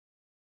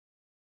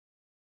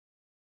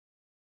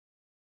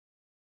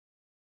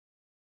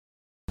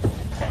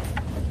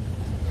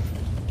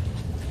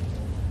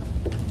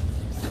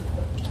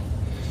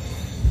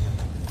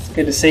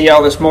Good to see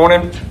y'all this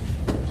morning.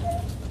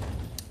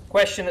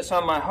 Question that's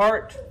on my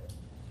heart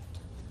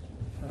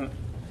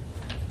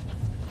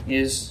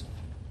is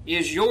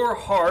your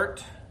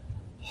heart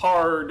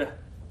hard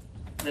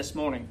this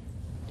morning?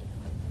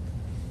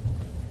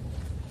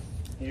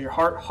 Is your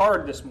heart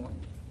hard this morning?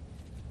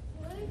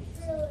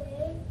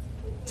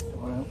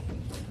 Well,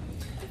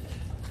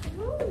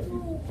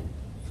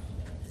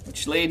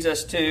 which leads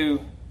us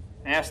to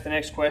ask the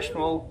next question,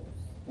 well,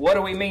 what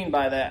do we mean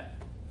by that?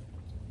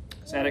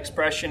 That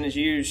expression is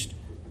used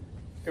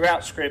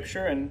throughout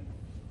Scripture, and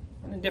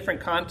in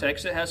different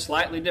contexts it has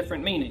slightly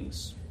different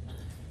meanings.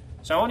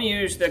 So I want to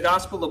use the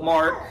Gospel of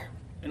Mark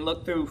and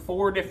look through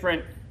 4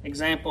 different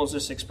examples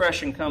this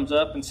expression comes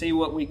up and see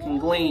what we can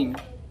glean.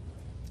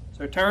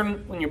 So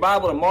turn in your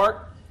Bible to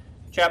Mark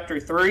chapter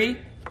 3.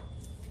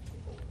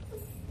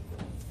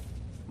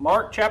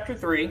 Mark chapter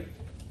 3.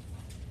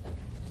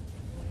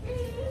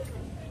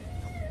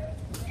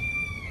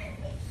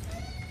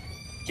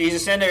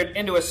 Jesus entered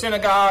into a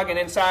synagogue, and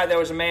inside there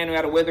was a man who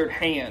had a withered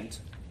hand,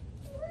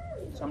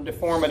 some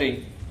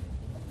deformity.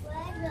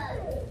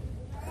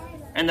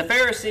 And the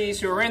Pharisees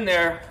who were in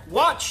there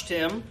watched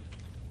him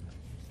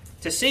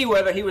to see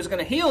whether he was going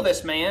to heal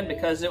this man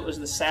because it was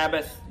the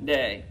Sabbath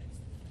day.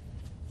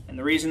 And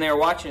the reason they were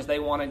watching is they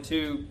wanted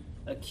to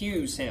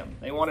accuse him.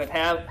 They wanted to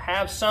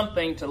have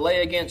something to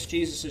lay against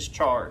Jesus'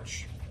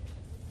 charge.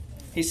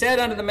 He said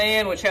unto the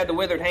man which had the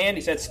withered hand,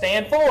 he said,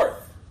 "Stand forth."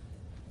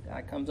 The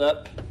guy comes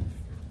up.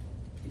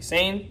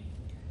 Seen,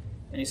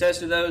 and he says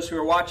to those who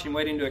are watching,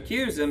 waiting to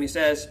accuse them, he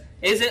says,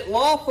 "Is it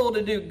lawful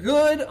to do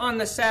good on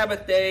the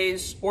Sabbath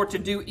days or to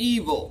do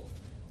evil?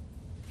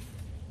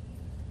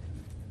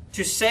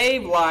 To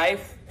save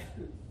life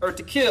or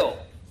to kill?"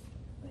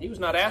 He was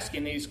not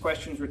asking these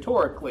questions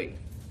rhetorically.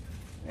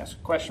 You ask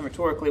a question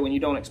rhetorically when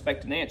you don't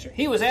expect an answer.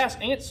 He was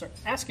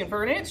asking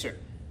for an answer.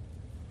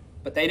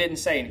 But they didn't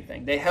say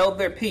anything. They held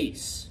their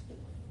peace.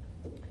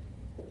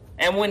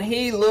 And when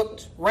he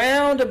looked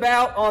round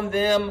about on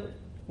them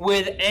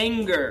with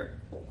anger.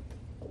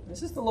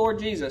 This is the Lord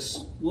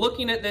Jesus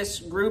looking at this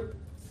group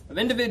of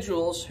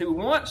individuals who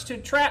wants to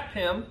trap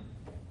him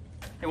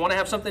and want to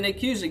have something to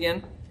accuse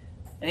again.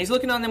 And he's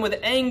looking on them with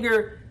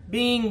anger,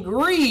 being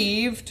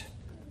grieved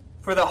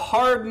for the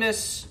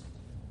hardness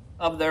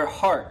of their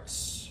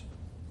hearts.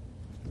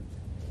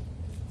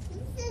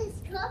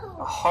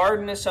 The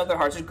hardness of their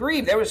hearts. It's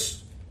grieved.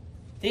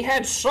 He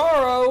had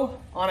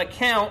sorrow on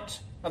account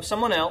of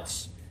someone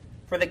else,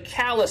 for the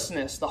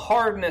callousness, the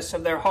hardness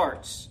of their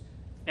hearts.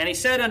 And he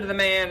said unto the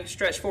man,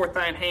 "Stretch forth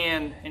thine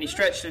hand." And he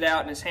stretched it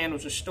out, and his hand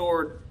was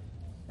restored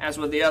as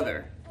with the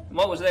other. And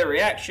what was their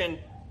reaction?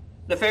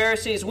 The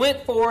Pharisees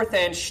went forth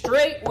and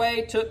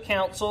straightway took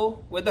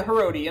counsel with the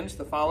Herodians,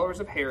 the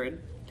followers of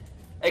Herod,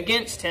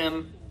 against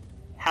him,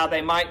 how they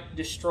might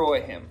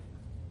destroy him.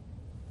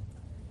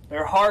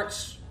 Their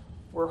hearts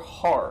were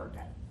hard.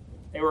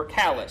 They were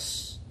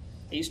callous.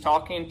 He's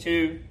talking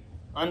to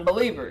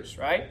unbelievers,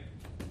 right?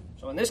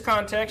 So in this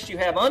context, you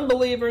have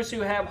unbelievers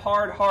who have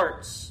hard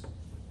hearts.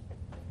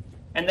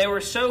 And they were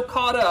so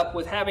caught up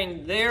with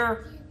having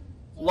their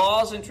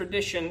laws and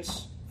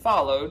traditions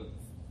followed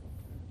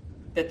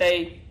that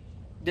they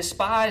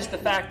despised the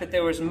fact that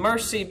there was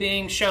mercy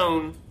being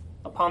shown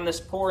upon this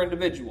poor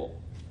individual.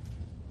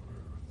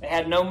 They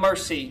had no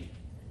mercy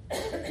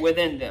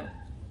within them.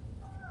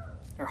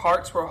 Their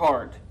hearts were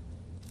hard.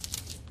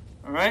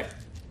 All right?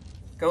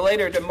 Go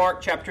later to Mark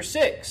chapter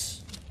 6.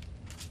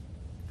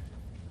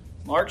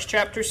 Mark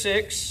chapter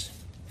 6.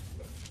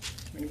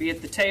 I'm going to be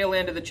at the tail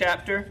end of the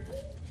chapter.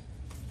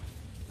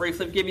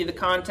 Briefly give you the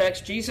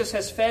context. Jesus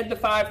has fed the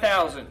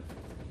 5,000.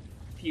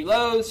 Few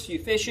loaves, few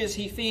fishes.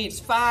 He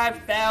feeds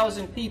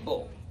 5,000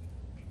 people.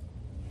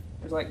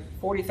 There's like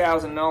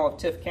 40,000 in all of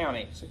Tift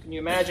County. So can you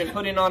imagine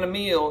putting on a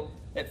meal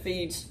that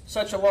feeds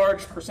such a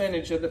large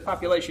percentage of the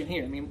population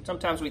here? I mean,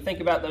 sometimes we think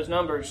about those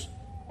numbers.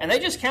 And they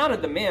just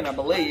counted the men, I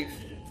believe.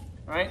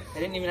 Right? They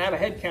didn't even have a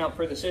head count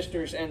for the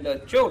sisters and the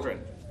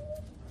children.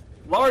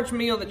 Large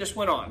meal that just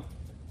went on.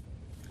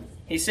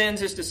 He sends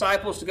his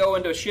disciples to go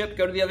into a ship,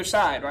 go to the other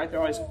side, right?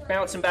 They're always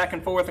bouncing back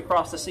and forth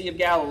across the Sea of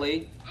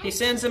Galilee. He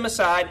sends them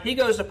aside. He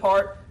goes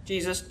apart,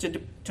 Jesus,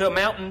 to a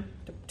mountain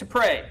to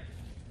pray.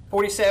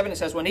 47, it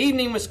says, "When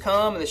evening was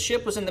come, and the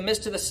ship was in the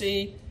midst of the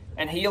sea,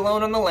 and he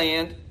alone on the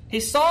land, he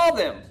saw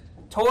them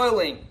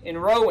toiling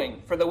and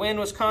rowing, for the wind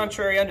was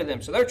contrary unto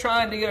them." So they're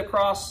trying to get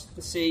across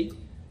the sea.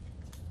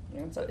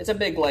 It's a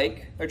big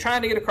lake. They're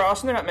trying to get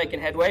across, and they're not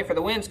making headway, for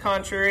the wind's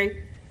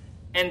contrary.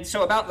 And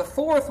so about the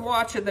 4th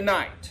watch of the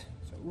night,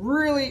 so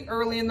really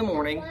early in the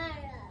morning,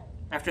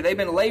 after they've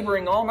been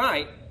laboring all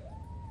night,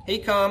 he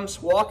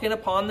comes walking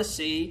upon the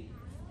sea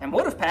and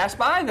would have passed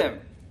by them.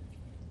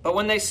 But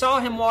when they saw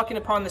him walking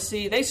upon the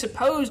sea, they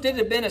supposed it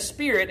had been a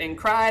spirit and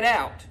cried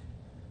out.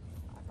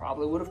 I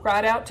probably would have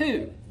cried out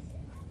too.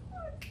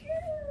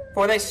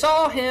 For they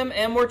saw him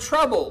and were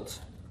troubled.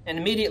 And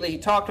immediately he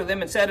talked to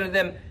them and said unto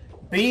them,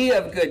 "Be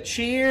of good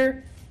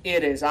cheer,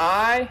 it is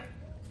I,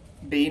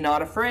 be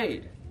not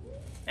afraid."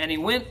 And he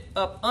went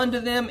up unto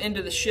them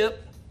into the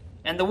ship,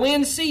 and the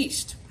wind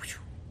ceased,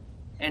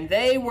 And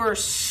they were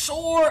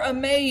sore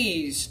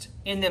amazed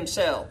in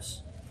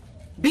themselves,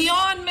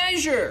 beyond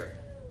measure,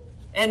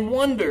 and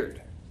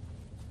wondered.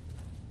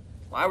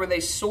 Why were they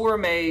sore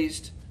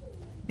amazed,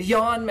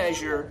 beyond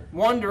measure,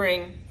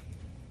 wondering?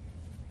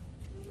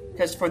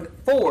 Because for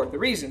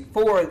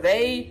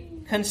they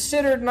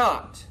considered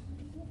not.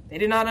 They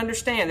did not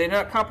understand. They did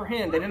not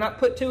comprehend. They did not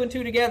put two and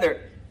two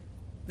together.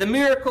 The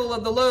miracle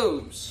of the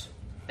loaves.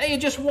 They had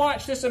just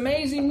watched this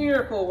amazing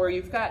miracle where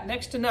you've got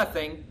next to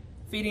nothing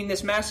feeding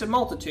this massive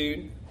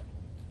multitude.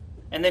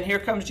 And then here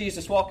comes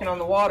Jesus walking on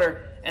the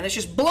water, and it's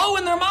just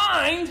blowing their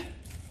mind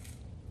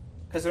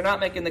because they're not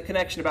making the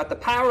connection about the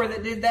power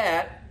that did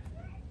that,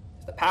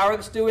 the power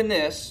that's doing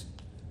this,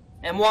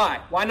 and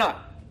why? Why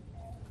not?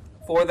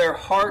 For their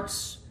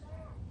hearts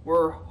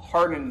were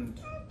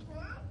hardened.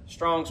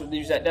 Strong's would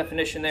use that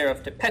definition there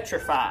of to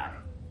petrify.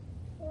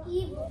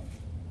 Evil.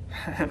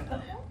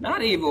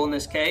 Not evil in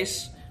this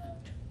case.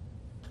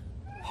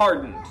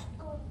 Hardened.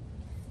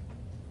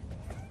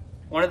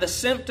 One of the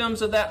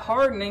symptoms of that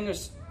hardening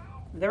is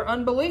their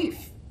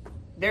unbelief,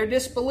 their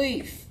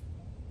disbelief.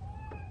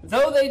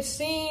 Though they'd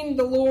seen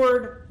the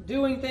Lord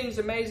doing things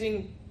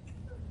amazing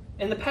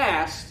in the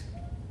past,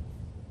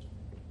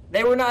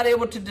 they were not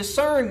able to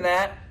discern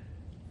that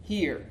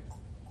here.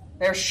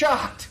 They're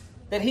shocked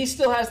that He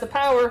still has the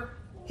power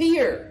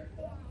here.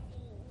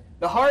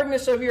 The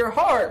hardness of your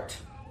heart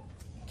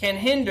can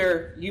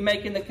hinder you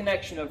making the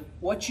connection of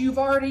what you've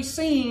already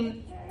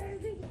seen,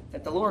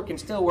 that the Lord can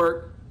still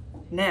work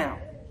now,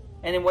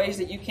 and in ways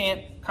that you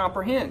can't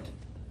comprehend.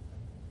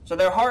 So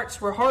their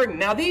hearts were hardened.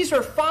 Now these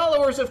are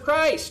followers of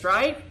Christ,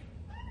 right?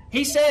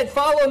 He said,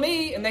 "Follow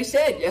me," and they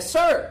said, "Yes,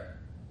 sir."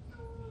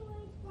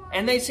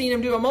 And they'd seen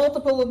Him do a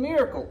multiple of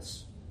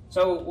miracles.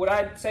 So would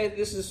I say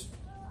this is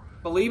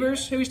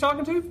believers who He's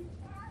talking to?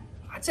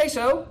 I'd say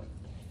so.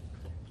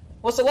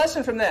 What's the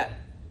lesson from that?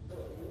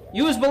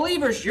 You as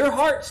believers, your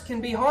hearts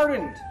can be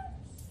hardened.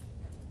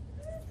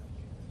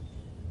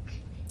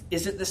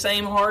 Is it the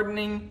same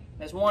hardening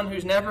as one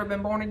who's never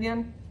been born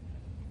again?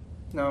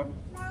 No.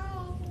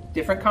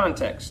 Different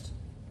context.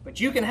 But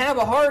you can have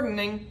a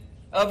hardening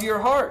of your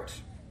heart.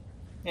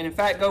 And in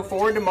fact, go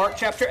forward to Mark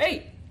chapter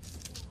 8.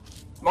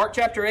 Mark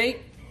chapter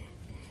 8.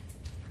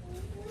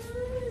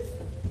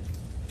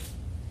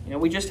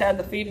 We just had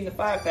the feeding of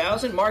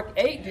 5,000. Mark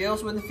 8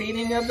 deals with the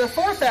feeding of the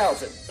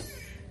 4,000.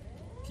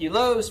 Few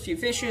loaves, few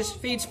fishes,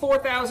 feeds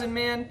 4,000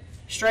 men.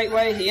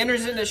 Straightway he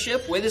enters into the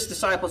ship with his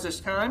disciples this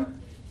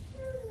time.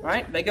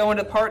 Right? They go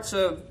into parts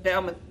of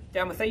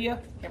Dalmathia.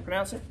 Can't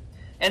pronounce it.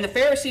 And the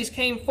Pharisees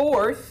came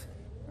forth.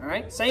 All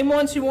right? Same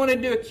ones who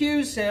wanted to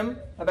accuse him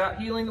about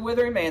healing the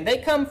withering man. They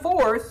come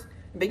forth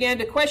and began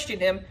to question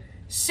him,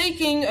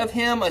 seeking of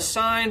him a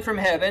sign from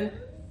heaven,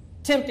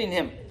 tempting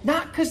him.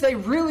 Not because they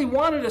really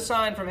wanted a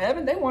sign from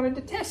heaven. They wanted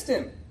to test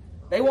him.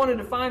 They wanted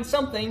to find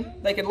something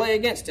they could lay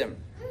against him.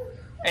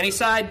 And he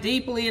sighed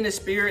deeply in his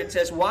spirit and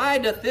says, "Why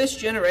doth this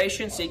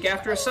generation seek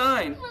after a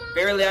sign?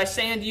 Verily I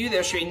say unto you,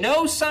 there shall be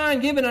no sign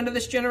given unto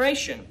this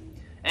generation."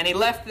 And he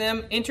left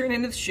them, entering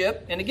into the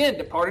ship, and again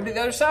departed to the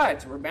other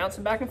side. So we're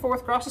bouncing back and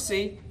forth across the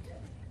sea.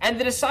 And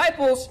the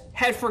disciples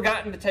had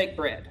forgotten to take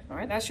bread. All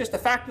right, that's just the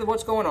fact of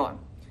what's going on.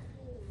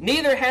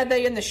 Neither had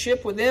they in the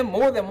ship with them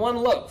more than one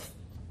loaf.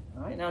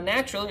 All right, now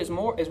naturally, is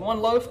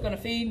one loaf going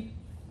to feed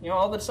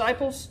all the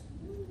disciples?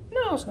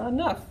 No, it's not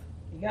enough.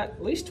 You got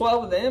at least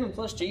 12 of them, and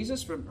plus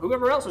Jesus, from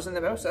whoever else was in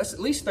the boat, so that's at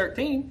least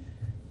 13.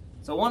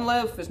 So one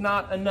loaf is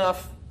not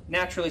enough,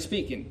 naturally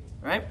speaking,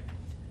 right?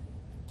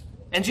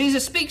 And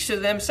Jesus speaks to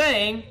them,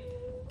 saying,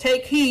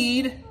 "Take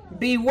heed,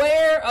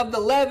 beware of the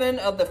leaven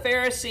of the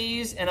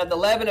Pharisees and of the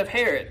leaven of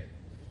Herod."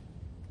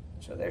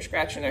 So they're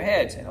scratching their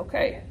heads, saying,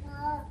 "Okay,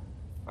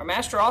 our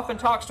master often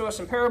talks to us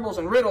in parables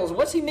and riddles.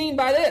 What's he mean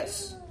by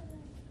this?"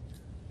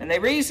 And they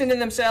reason in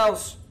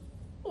themselves,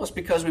 "Well, it's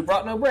because we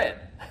brought no bread."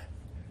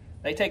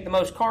 They take the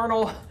most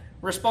carnal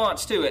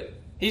response to it.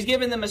 He's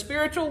giving them a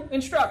spiritual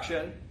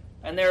instruction,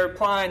 and they're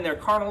applying their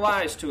carnal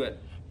eyes to it.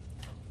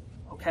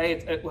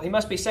 Okay, well, he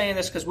must be saying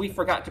this because we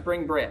forgot to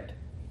bring bread.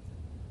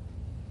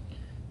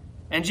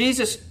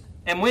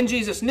 And when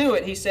Jesus knew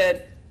it, he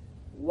said,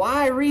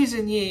 "Why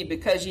reason ye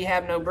because ye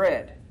have no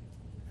bread?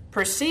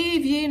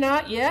 Perceive ye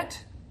not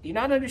yet? Do you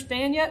not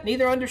understand yet?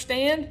 Neither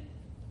understand?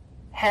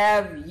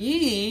 Have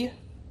ye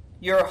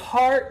your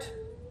heart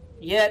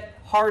yet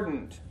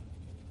hardened?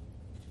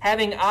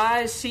 Having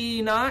eyes see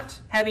ye not?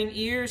 Having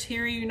ears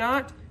hear ye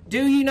not?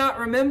 Do ye not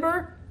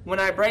remember when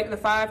I break the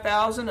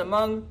 5,000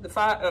 among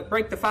the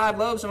break the 5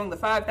 loaves among the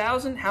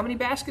 5,000? How many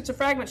baskets of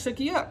fragments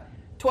took ye up?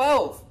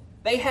 12.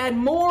 They had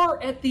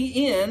more at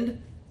the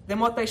end than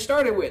what they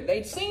started with.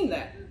 They'd seen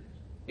that.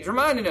 He's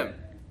reminding them.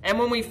 And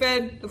when we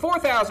fed the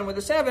 4,000 with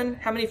the 7,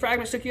 how many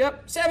fragments took you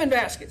up? 7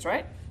 baskets,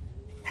 right?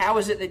 How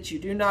is it that you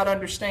do not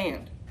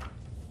understand?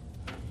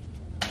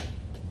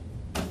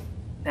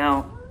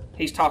 Now,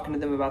 he's talking to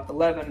them about the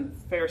leaven,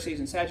 Pharisees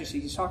and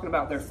Sadducees. He's talking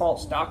about their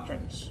false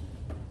doctrines.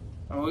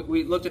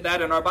 We looked at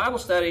that in our Bible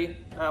study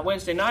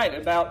Wednesday night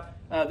about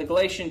the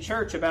Galatian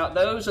church, about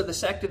those of the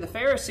sect of the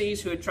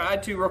Pharisees who had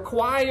tried to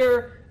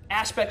require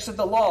aspects of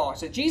the law.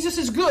 So Jesus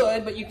is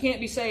good, but you can't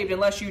be saved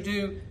unless you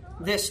do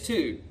this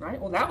too, right?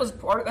 Well,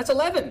 that's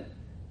 11.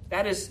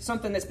 That is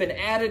something that's been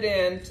added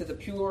in to the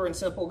pure and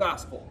simple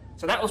gospel.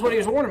 So that was what he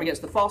was warning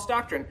against, the false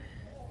doctrine.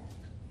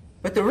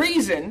 But the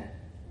reason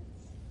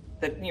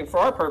that, for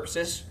our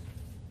purposes,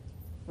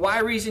 why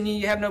reason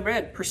ye have no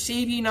bread?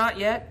 Perceive ye not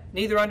yet,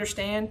 neither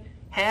understand?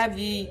 Have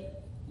ye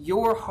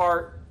your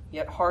heart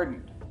yet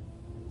hardened?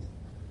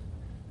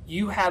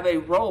 You have a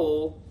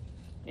role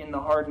in the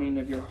hardening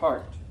of your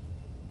heart.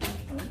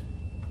 Right?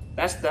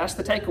 That's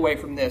the takeaway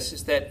from this,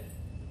 is that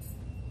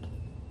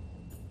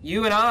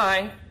you and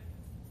I,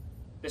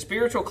 the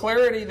spiritual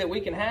clarity that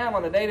we can have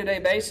on a day-to-day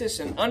basis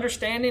and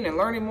understanding and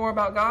learning more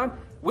about God,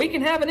 we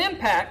can have an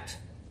impact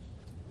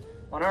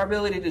on our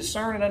ability to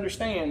discern and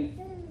understand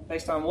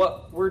based on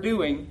what we're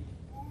doing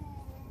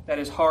that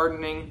is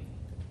hardening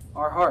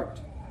our heart.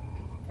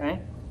 Okay?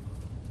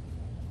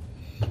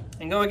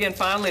 And go again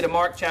finally to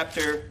Mark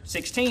chapter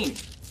 16.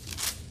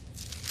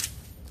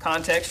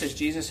 Context is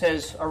Jesus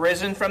has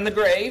arisen from the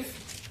grave,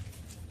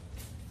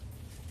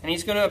 and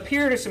he's going to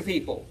appear to some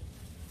people.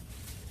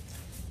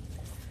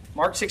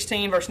 Mark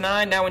 16, verse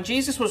 9, Now when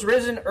Jesus was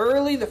risen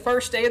early the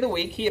first day of the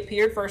week, he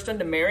appeared first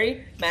unto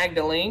Mary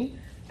Magdalene,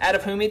 out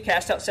of whom he had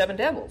cast out 7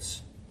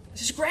 devils.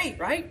 This is great,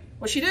 right?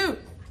 What'd she do?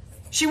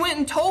 She went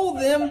and told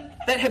them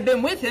that had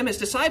been with him, his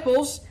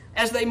disciples,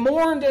 as they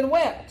mourned and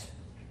wept.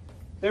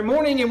 They're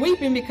mourning and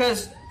weeping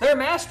because their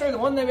master, the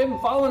one they've been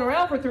following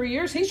around for 3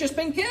 years, he's just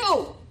been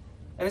killed.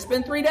 And it's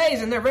been 3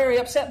 days, and they're very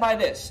upset by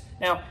this.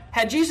 Now,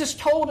 had Jesus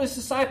told his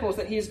disciples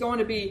that he is going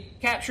to be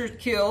captured,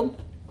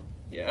 killed?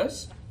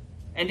 Yes.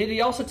 And did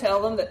he also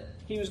tell them that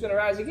he was going to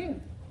rise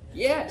again?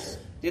 Yes.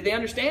 Did they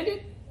understand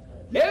it?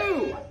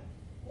 No.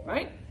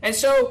 Right? And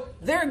so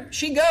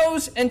she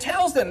goes and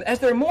tells them as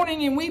they're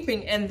mourning and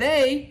weeping, and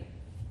they,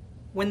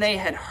 when they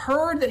had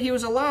heard that he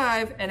was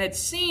alive and had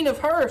seen of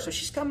her, so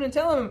she's coming and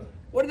telling them,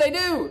 what did they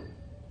do?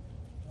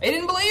 They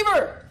didn't believe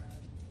her.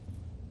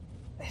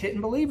 They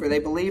didn't believe her. They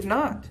believed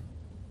not.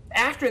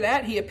 After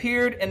that, he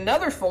appeared in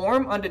another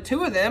form unto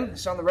 2 of them,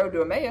 this is on the road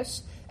to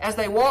Emmaus, as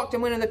they walked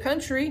and went in the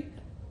country,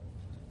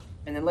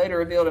 and then later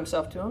revealed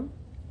himself to them.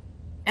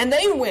 And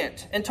they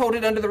went and told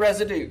it unto the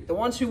residue, the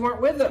ones who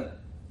weren't with them.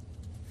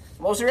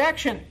 What was their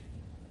action?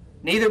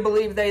 Neither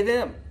believed they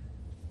them.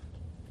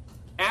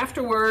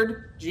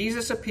 Afterward,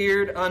 Jesus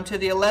appeared unto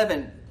the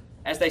 11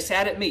 as they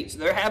sat at meat. So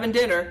they're having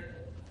dinner.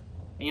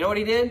 And you know what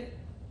he did?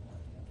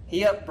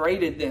 He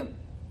upbraided them.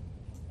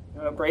 You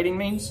know what upbraiding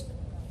means?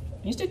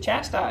 It means to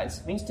chastise.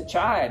 It means to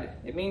chide.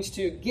 It means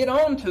to get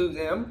on to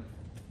them.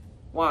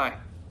 Why?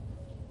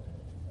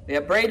 They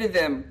upbraided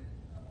them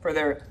for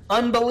their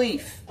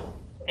unbelief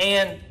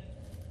and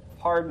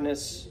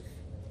hardness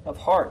of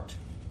heart,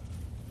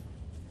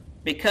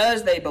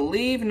 because they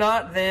believed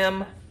not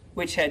them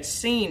which had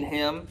seen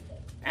him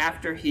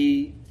after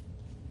he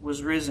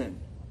was risen.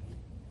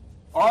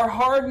 Our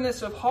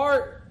hardness of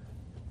heart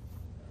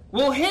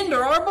will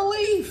hinder our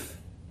belief.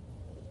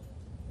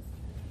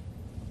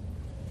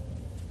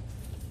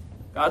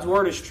 God's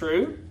word is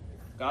true.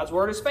 God's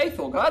word is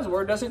faithful. God's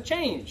word doesn't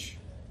change.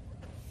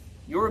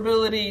 Your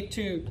ability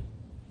to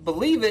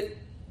believe it,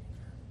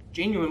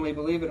 genuinely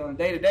believe it on a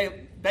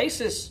day-to-day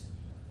basis,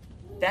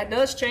 that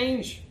does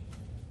change.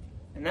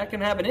 And that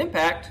can have an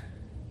impact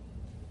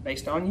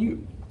based on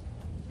you.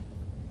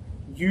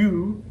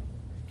 You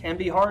can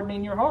be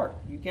hardening your heart.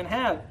 You can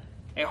have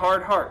a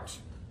hard heart.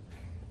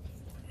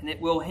 And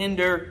it will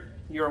hinder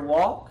your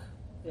walk.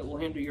 It will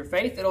hinder your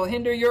faith. It will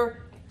hinder your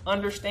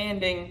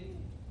understanding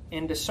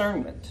and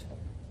discernment.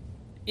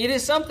 It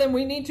is something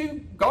we need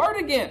to guard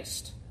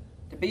against,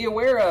 to be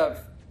aware of,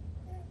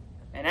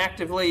 and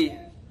actively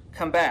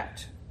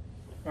combat.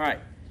 All right.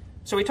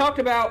 So we talked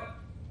about,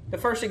 the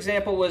first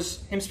example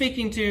was him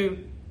speaking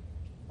to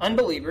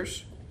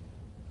unbelievers.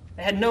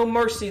 They had no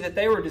mercy that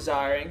they were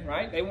desiring,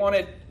 right? They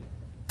wanted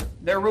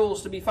their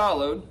rules to be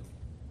followed.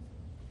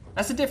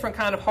 That's a different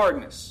kind of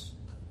hardness.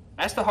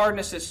 That's the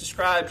hardness that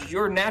describes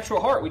your natural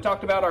heart. We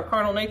talked about our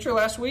carnal nature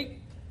last week.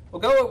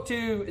 We'll go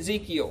to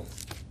Ezekiel.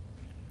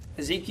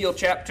 Ezekiel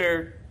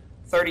chapter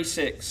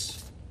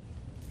 36.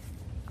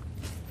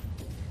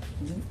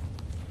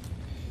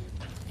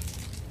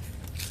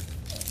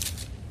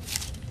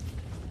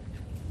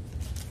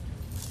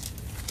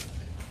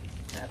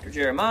 After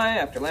Jeremiah,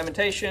 after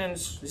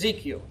Lamentations,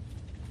 Ezekiel.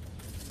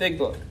 Big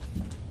book.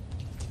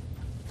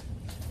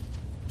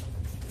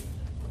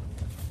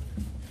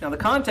 Now the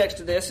context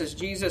of this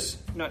is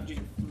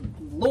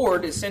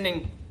Lord is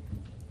sending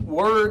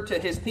word to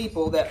his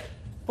people that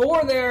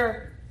for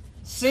their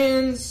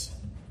sins,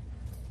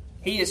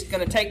 he is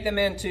going to take them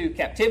into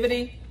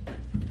captivity,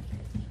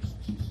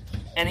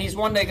 and he's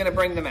one day going to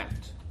bring them out.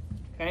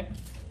 Okay?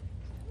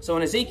 So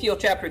in Ezekiel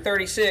chapter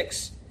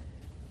 36,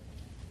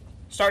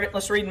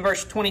 let's read in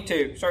verse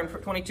 22, starting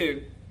from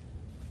 22.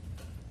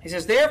 He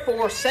says,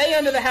 Therefore say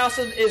unto the house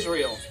of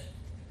Israel,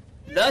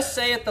 Thus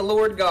saith the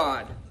Lord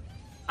God,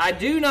 I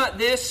do not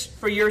this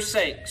for your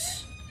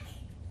sakes,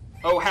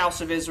 O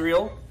house of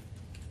Israel,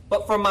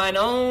 but for mine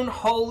own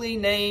holy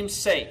name's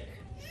sake,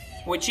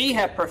 which ye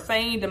have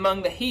profaned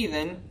among the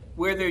heathen,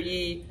 whither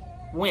ye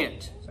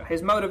went. So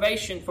his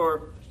motivation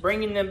for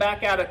bringing them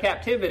back out of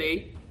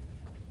captivity,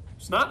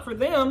 it's not for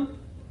them,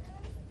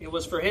 it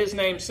was for his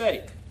name's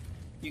sake.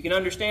 You can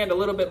understand a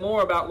little bit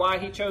more about why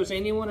he chose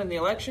anyone in the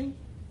election.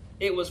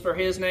 It was for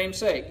his name's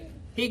sake.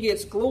 He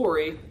gets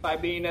glory by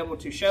being able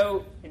to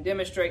show and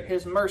demonstrate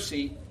his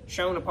mercy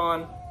shown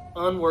upon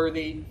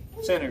unworthy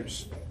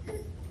sinners.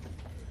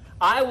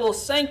 I will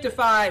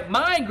sanctify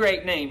my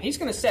great name. He's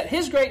going to set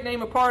his great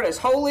name apart as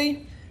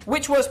holy,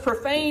 which was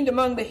profaned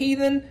among the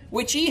heathen,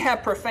 which ye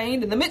have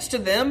profaned in the midst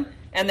of them.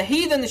 And the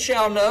heathen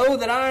shall know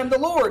that I am the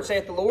Lord,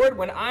 saith the Lord,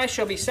 when I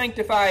shall be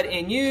sanctified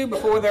in you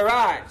before their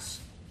eyes.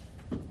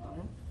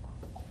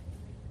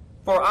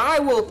 For I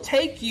will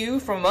take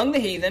you from among the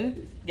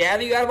heathen,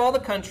 gather you out of all the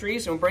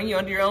countries, and bring you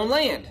unto your own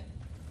land.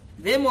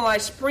 Then will I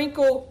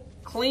sprinkle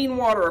clean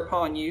water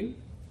upon you,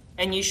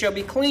 and ye shall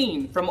be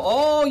clean. From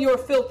all your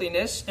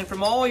filthiness and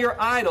from all your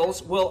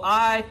idols will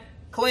I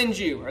cleanse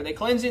you. Are they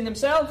cleansing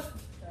themselves?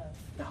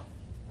 No.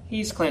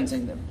 He's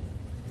cleansing them.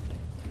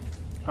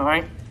 All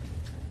right?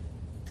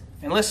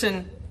 And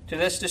listen to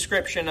this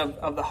description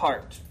of the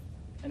heart.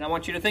 And I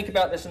want you to think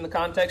about this in the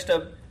context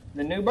of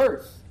the new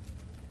birth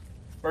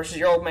versus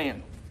your old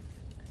man.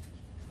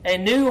 A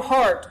new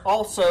heart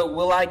also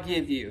will I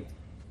give you,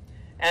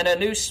 and a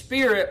new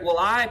spirit will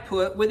I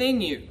put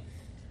within you.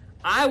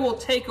 I will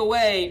take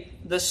away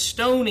the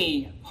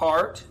stony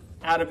heart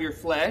out of your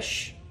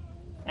flesh,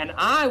 and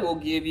I will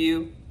give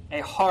you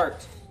a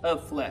heart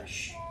of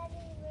flesh.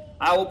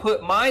 I will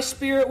put my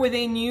spirit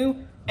within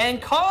you,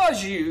 and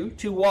cause you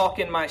to walk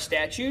in my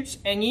statutes,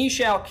 and ye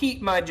shall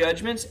keep my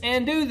judgments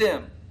and do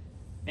them.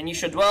 And ye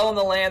shall dwell in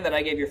the land that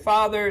I gave your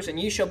fathers, and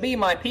ye shall be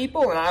my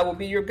people, and I will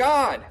be your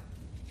God.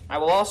 I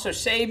will also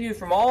save you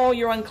from all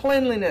your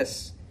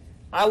uncleanliness.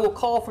 I will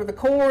call for the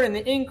corn and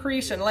the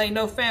increase, and lay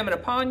no famine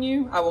upon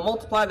you. I will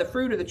multiply the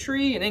fruit of the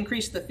tree, and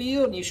increase the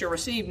field, and ye shall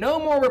receive no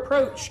more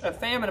reproach of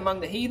famine among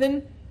the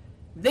heathen.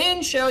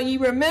 Then shall ye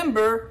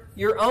remember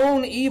your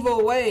own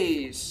evil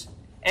ways,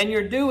 and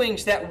your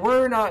doings that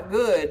were not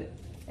good,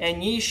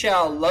 and ye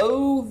shall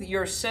loathe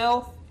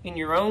yourself in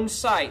your own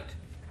sight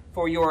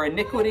for your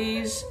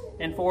iniquities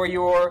and for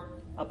your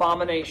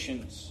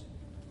abominations.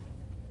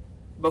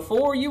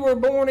 Before you were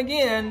born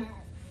again,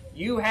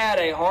 you had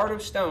a heart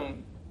of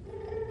stone.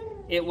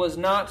 It was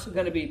not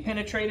going to be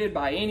penetrated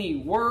by any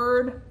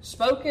word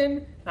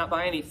spoken, not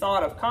by any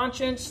thought of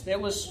conscience.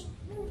 It was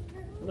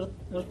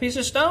a piece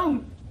of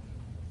stone.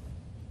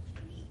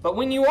 But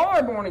when you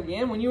are born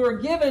again, when you are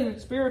given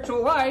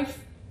spiritual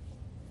life,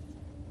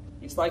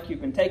 it's like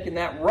you've been taking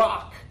that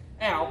rock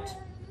out.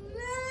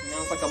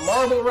 It's like a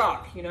marble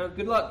rock.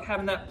 Good luck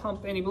having that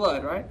pump any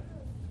blood, right?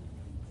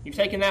 You've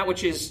taken that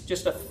which is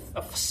just a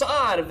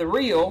facade of the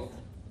real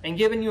and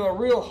given you a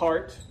real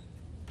heart,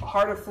 a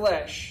heart of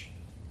flesh.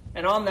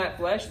 And on that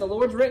flesh, the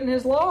Lord's written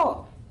His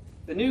law,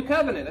 the new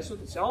covenant. That's what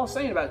it's all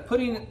saying about,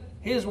 putting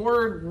His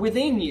word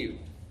within you.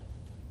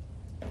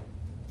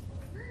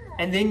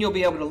 And then you'll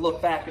be able to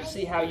look back and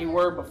see how you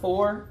were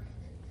before.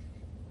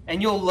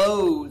 And you'll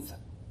loathe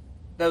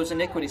those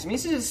iniquities. It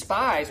means to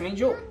despise. It means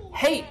you'll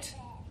hate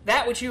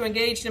that which you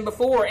engaged in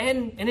before,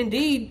 and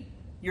indeed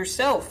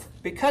yourself,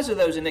 because of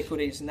those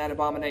iniquities and that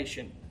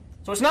abomination.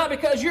 So it's not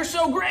because you're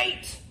so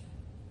great.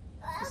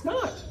 It's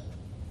not.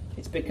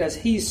 It's because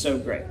He's so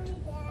great.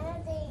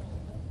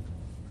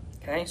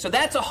 Okay? So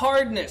that's a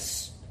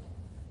hardness.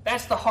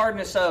 That's the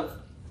hardness of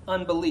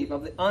unbelief,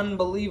 of the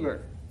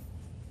unbeliever.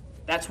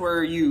 That's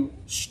where you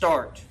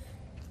start.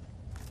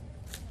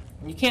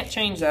 And you can't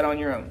change that on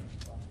your own.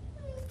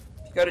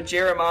 If you go to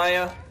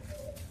Jeremiah,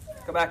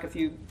 go back a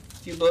few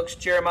books,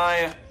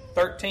 Jeremiah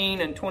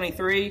 13 and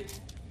 23,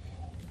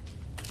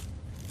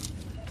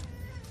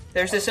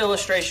 there's this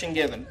illustration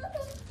given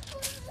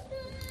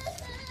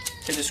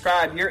to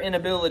describe your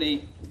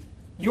inability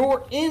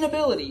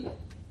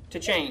to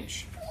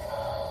change.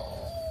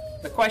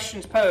 The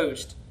question's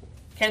posed: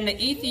 can the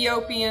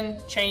Ethiopian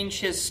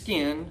change his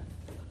skin,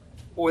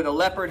 or the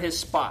leopard his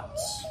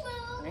spots?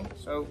 Okay,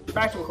 so,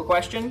 practical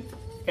question.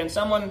 Can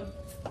someone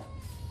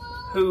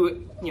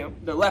who,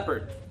 the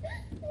leopard,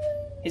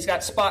 he's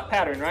got spot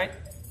pattern, right?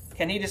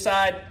 Can he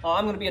decide,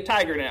 I'm going to be a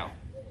tiger now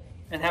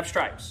and have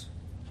stripes?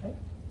 Okay.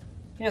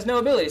 He has no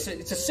ability.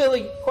 It's a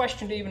silly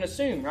question to even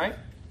assume, right?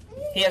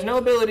 He has no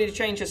ability to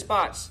change his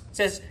spots. It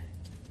says,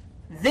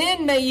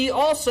 then may ye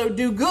also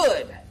do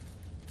good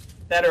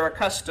that are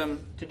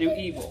accustomed to do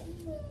evil.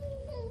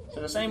 So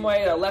the same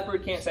way a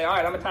leopard can't say, all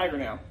right, I'm a tiger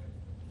now.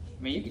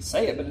 I mean, you can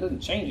say it, but it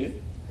doesn't change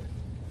it.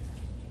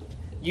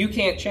 You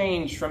can't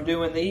change from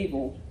doing the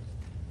evil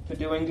to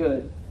doing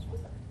good.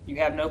 You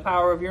have no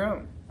power of your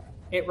own.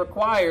 It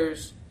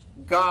requires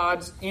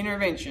God's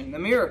intervention, the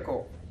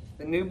miracle,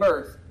 the new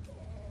birth.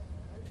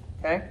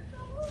 Okay?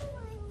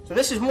 So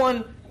this is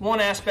one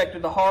aspect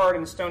of the hard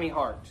and stony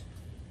heart.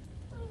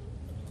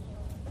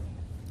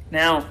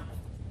 Now,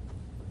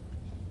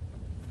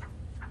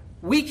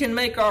 we can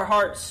make our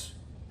hearts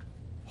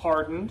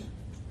hardened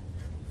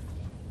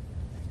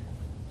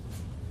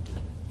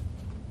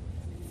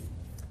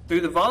through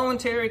the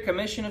voluntary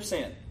commission of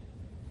sin.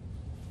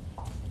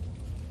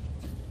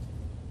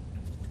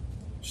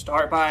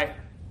 Start by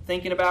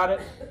thinking about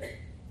it,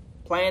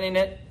 planning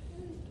it,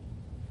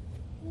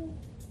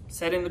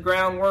 setting the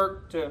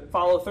groundwork to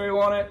follow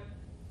through on it,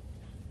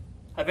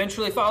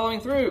 eventually following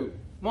through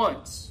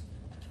once,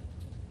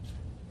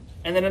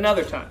 and then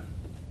another time,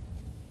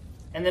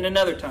 and then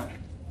another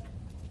time,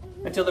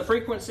 until the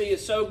frequency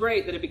is so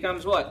great that it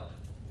becomes what?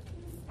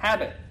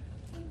 Habit.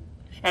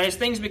 And as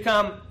things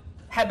become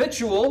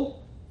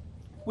habitual,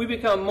 we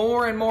become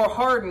more and more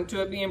hardened to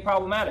it being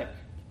problematic,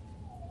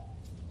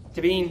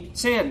 to being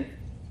sin.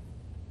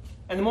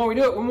 And the more we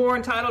do it, we're more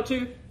entitled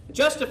to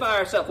justify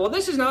ourselves. Well,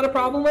 this is not a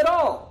problem at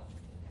all.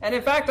 And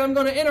in fact, I'm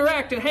going to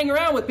interact and hang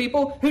around with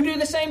people who do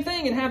the same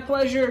thing and have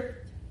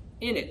pleasure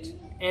in it.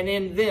 And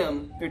in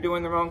them, they're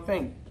doing the wrong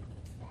thing.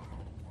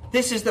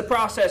 This is the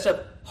process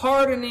of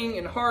hardening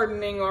and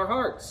hardening our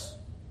hearts,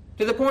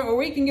 to the point where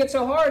we can get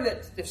so hard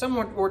that if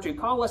someone were to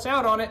call us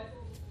out on it,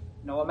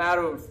 no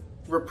matter of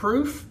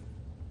reproof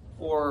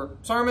or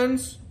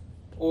sermons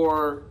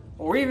or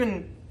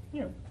even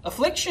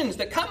afflictions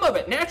that come of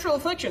it, natural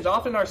afflictions.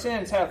 Often our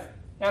sins have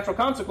natural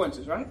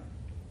consequences, right?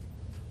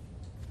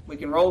 We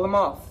can roll them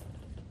off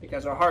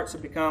because our hearts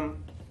have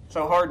become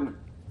so hardened.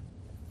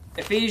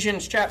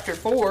 Ephesians chapter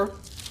 4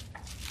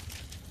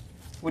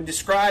 would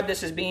describe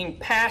this as being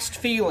past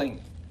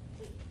feeling.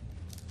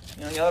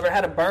 You ever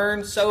had a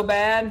burn so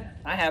bad?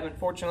 I haven't,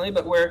 fortunately,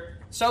 but where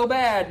so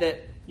bad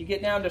that you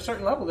get down to a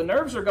certain level, the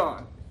nerves are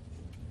gone.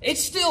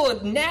 It's still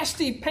a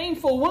nasty,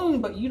 painful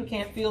wound, but you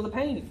can't feel the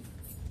pain.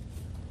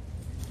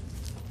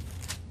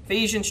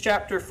 Ephesians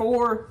chapter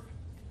 4,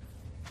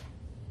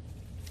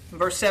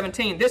 verse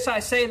 17. This I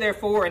say,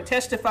 therefore, and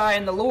testify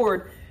in the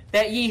Lord,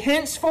 that ye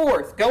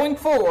henceforth, going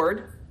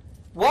forward,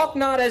 walk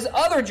not as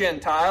other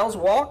Gentiles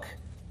walk,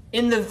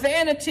 in the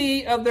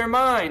vanity of their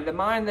mind, the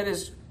mind that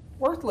is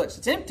worthless,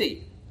 it's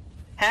empty,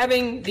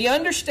 having the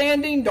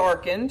understanding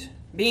darkened,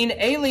 being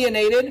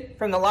alienated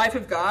from the life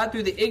of God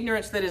through the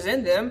ignorance that is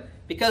in them,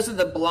 because of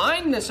the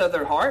blindness of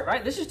their heart,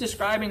 right? This is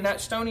describing that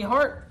stony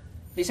heart.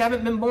 These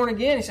haven't been born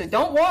again. He says,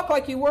 don't walk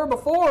like you were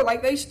before,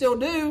 like they still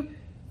do.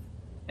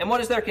 And what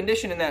is their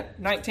condition in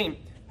that? 19.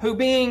 Who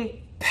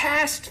being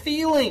past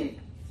feeling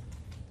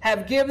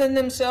have given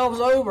themselves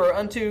over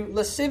unto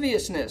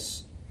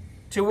lasciviousness,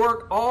 to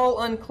work all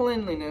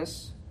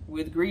uncleanliness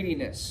with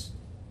greediness.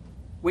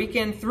 We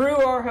can, through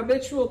our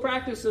habitual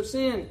practice of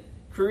sin,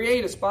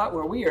 create a spot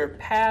where we are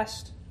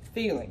past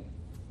feeling.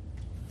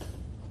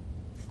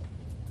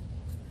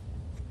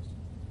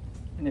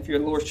 And if you're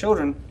the Lord's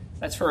children,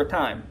 that's for a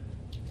time.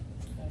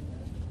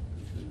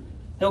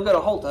 He'll get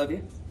a hold of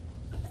you.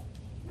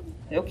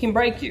 He can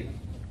break you.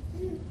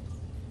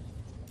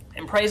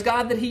 And praise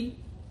God that He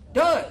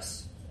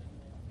does.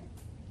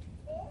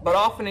 But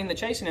often in the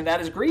chastening,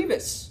 that is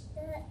grievous.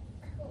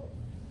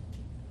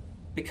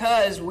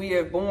 Because we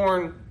have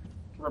borne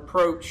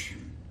reproach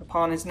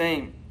upon His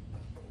name.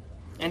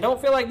 And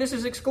don't feel like this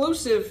is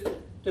exclusive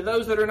to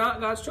those that are not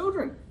God's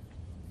children.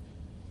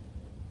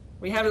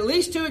 We have at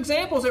least two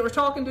examples that we're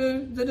talking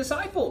to the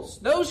disciples.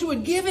 Those who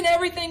had given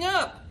everything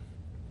up.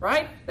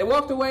 Right? They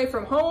walked away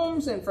from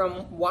homes and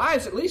from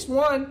wives, at least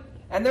one,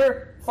 and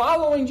they're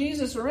following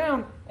Jesus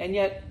around, and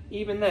yet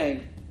even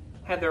they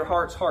had their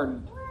hearts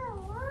hardened.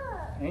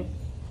 Okay?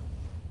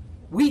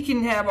 We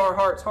can have our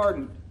hearts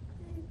hardened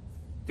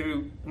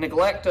through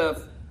neglect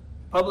of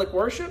public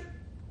worship.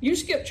 You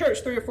skip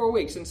church 3 or 4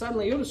 weeks, and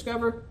suddenly you'll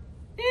discover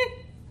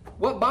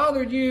what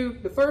bothered you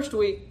the first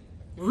week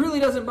really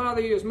doesn't bother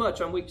you as much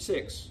on week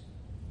 6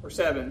 or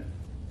 7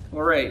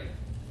 or 8. How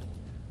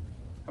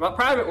about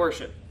private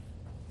worship?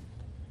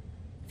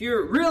 If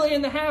you're really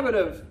in the habit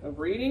of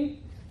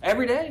reading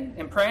every day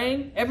and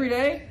praying every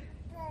day,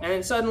 and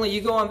then suddenly you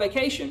go on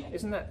vacation,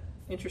 isn't that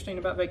interesting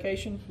about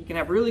vacation? You can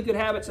have really good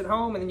habits at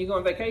home, and then you go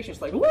on vacation,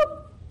 it's like,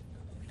 whoop!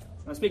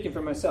 I'm speaking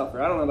for myself,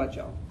 or I don't know about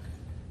y'all.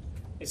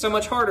 It's so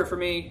much harder for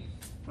me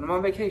when I'm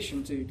on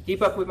vacation to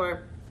keep up with my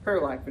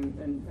prayer life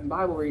and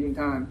Bible reading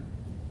time.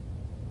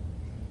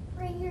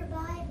 Bring your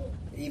Bible.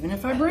 Even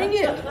if I bring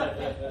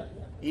it.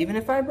 Even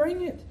if I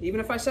bring it.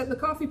 Even if I set the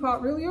coffee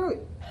pot really early.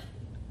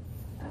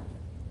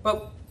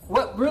 But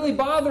what really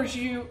bothers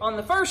you on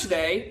the first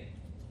day,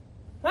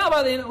 well,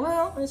 by the end,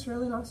 well, it's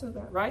really not so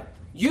bad, right?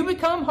 You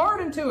become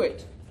hardened to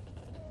it.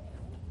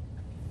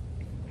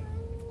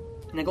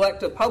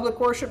 Neglect of public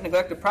worship,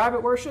 neglect of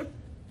private worship,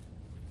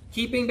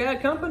 keeping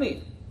bad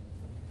company.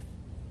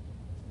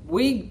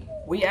 We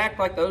act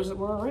like those that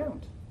were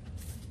around.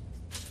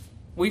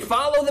 We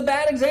follow the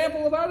bad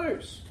example of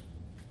others.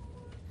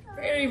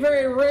 Very,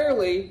 very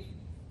rarely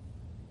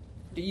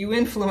do you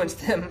influence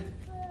them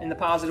in the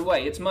positive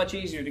way. It's much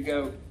easier to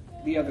go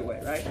the other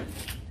way, right?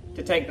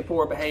 To take the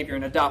poor behavior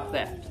and adopt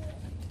that.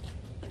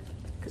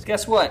 Because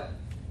guess what?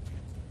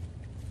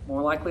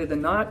 More likely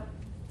than not,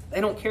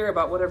 they don't care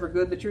about whatever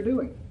good that you're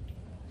doing.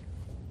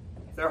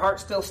 If their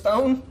heart's still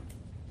stone,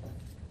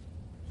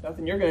 there's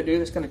nothing you're going to do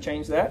that's going to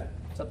change that.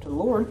 It's up to the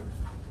Lord.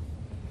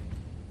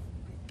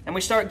 And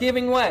we start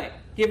giving way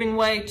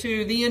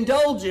to the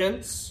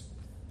indulgence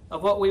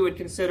of what we would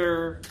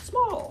consider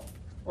small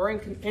or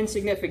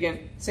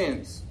insignificant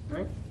sins,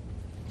 right?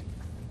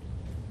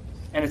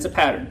 And it's a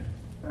pattern,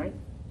 right?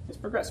 It's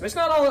progressive. It's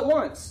not all at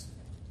once,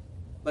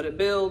 but it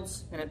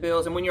builds and it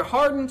builds. And when you're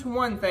hardened to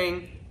one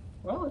thing,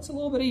 well, it's a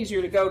little bit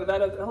easier to go to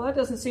that. Oh, that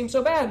doesn't seem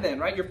so bad then,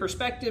 right? Your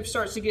perspective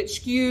starts to get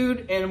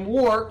skewed and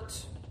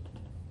warped,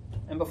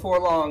 and before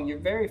long, you're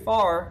very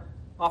far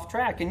off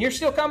track. And you're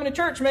still coming to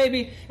church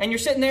maybe, and you're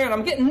sitting there, and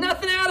I'm getting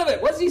nothing out of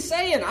it. What's he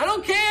saying? I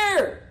don't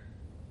care.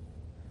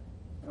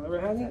 You ever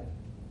had that?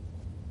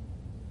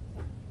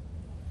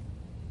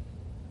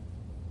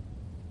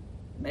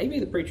 Maybe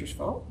the preacher's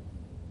fault.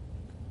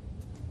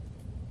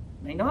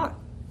 May not.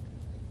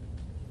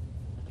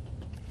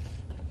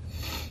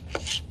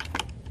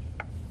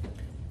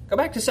 Go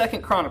back to 2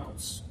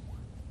 Chronicles.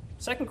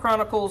 2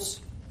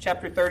 Chronicles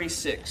chapter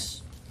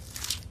 36.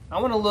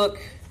 I want to look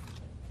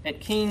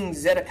at King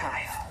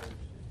Zedekiah.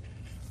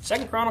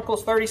 2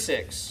 Chronicles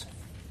 36.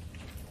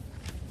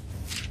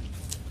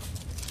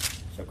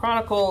 So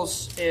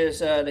Chronicles is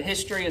the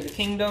history of the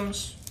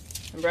kingdoms.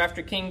 Remember,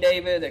 after King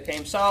David, there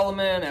came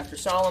Solomon. After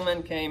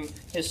Solomon came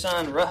his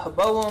son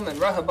Rehoboam. And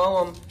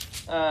Rehoboam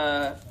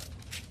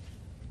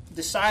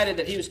decided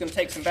that he was going to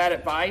take some bad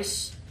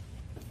advice.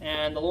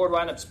 And the Lord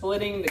wound up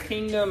splitting the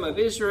kingdom of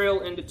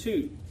Israel into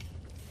two.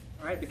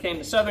 All right, it became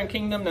the southern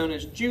kingdom known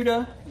as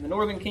Judah, and the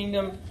northern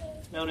kingdom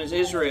known as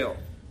Israel.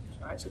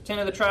 All right, so 10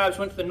 of the tribes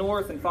went to the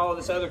north and followed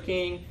this other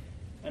king,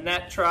 and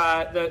that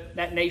tribe,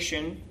 that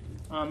nation,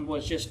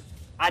 was just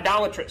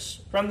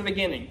idolatrous from the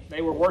beginning.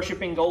 They were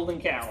worshiping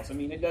golden cows. I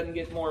mean, it doesn't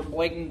get more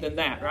blatant than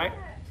that, right?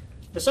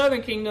 The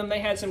southern kingdom, they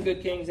had some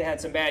good kings, they had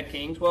some bad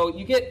kings. Well,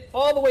 you get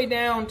all the way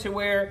down to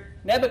where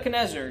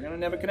Nebuchadnezzar, you know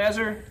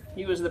Nebuchadnezzar?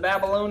 He was the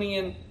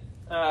Babylonian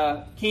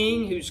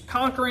king who's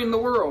conquering the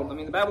world. I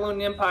mean, the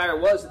Babylonian Empire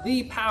was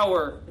the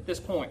power at this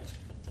point.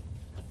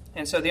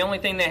 And so the only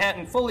thing they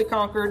hadn't fully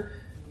conquered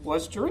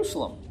was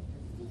Jerusalem.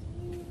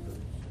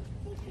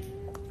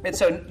 And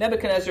so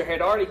Nebuchadnezzar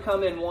had already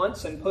come in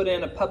once and put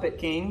in a puppet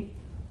king.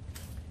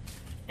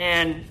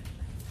 And,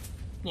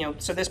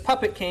 so this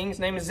puppet king, his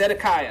name is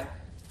Zedekiah.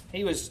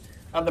 He was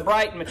of the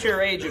bright and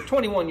mature age of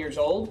 21 years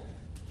old,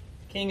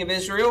 king of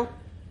Israel.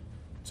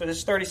 So this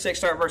is 36,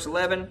 start verse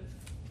 11.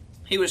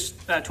 He was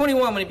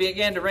 21 when he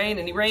began to reign,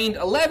 and he reigned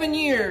 11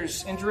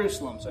 years in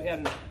Jerusalem. So he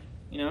hadn't,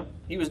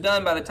 he was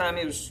done by the time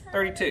he was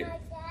 32.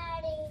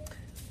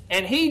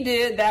 And he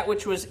did that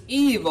which was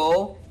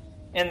evil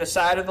in the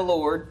sight of the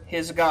Lord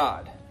his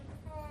God,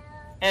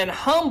 and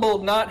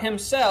humbled not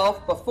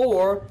himself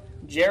before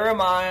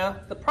Jeremiah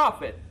the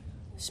prophet,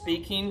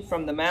 speaking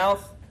from the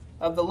mouth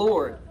of the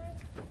Lord.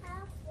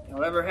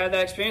 Y'all ever had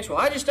that experience? Well,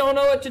 I just don't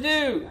know what to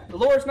do. The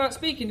Lord's not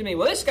speaking to me.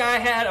 Well, this guy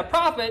had a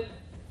prophet,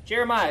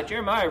 Jeremiah.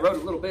 Jeremiah wrote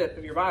a little bit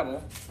of your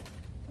Bible.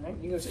 Right?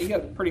 He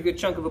got a pretty good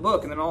chunk of a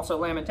book, and then also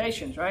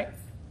Lamentations, right?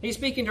 He's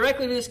speaking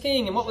directly to this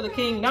king, and what was the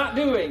king not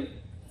doing?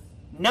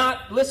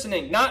 Not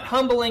listening, not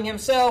humbling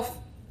himself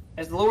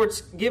as the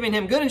Lord's giving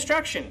him good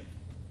instruction.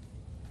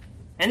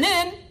 And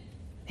then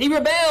he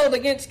rebelled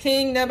against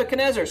King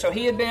Nebuchadnezzar. So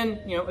he had been,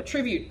 a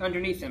tribute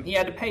underneath him. He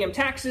had to pay him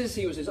taxes.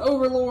 He was his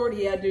overlord.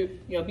 He had to,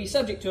 be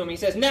subject to him. He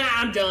says, "Nah,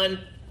 I'm done.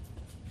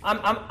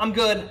 I'm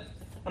good.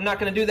 I'm not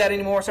going to do that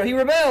anymore." So he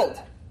rebelled.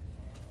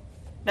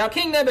 Now,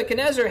 King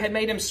Nebuchadnezzar had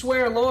made him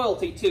swear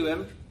loyalty to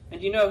him.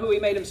 And you know who he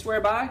made him swear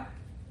by?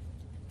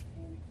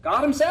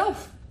 God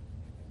himself.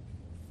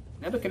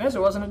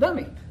 Nebuchadnezzar wasn't a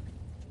dummy.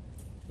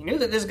 He knew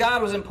that this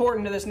God was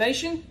important to this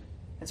nation.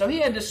 And so he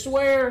had to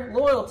swear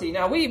loyalty.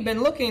 Now, we've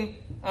been looking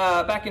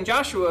back in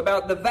Joshua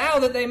about the vow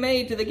that they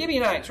made to the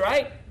Gibeonites,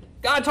 right?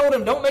 God told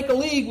them, don't make a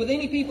league with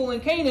any people in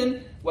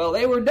Canaan. Well,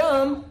 they were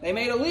dumb. They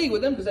made a league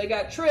with them because they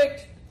got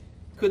tricked.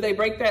 Could they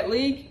break that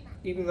league,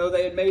 even though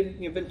they had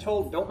been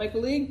told, don't make a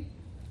league?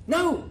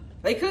 No,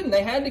 they couldn't.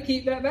 They had to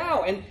keep that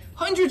vow. And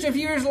hundreds of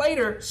years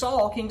later,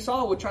 King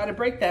Saul would try to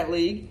break that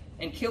league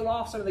and kill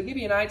off some of the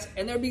Gibeonites,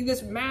 and there'd be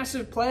this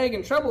massive plague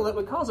and trouble that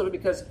would cause of it,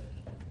 because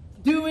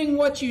doing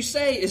what you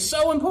say is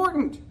so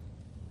important.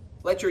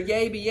 Let your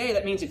yea be yea.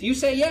 That means if you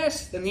say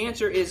yes, then the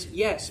answer is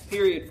yes,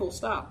 period, full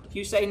stop. If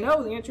you say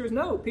no, the answer is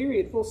no,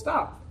 period, full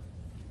stop.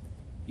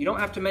 You don't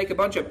have to make a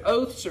bunch of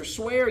oaths or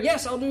swear,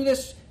 yes, I'll do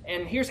this,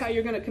 and here's how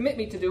you're going to commit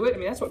me to do it. I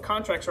mean, that's what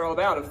contracts are all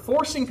about, of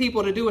forcing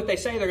people to do what they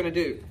say they're going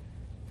to do.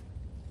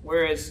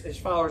 Whereas, as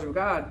followers of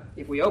God,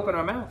 if we open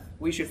our mouth,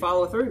 we should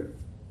follow through,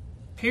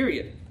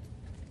 period.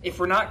 If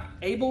we're not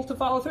able to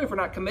follow through, if we're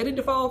not committed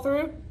to follow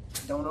through,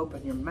 don't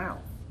open your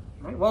mouth.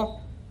 Right?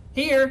 Well,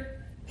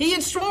 here, he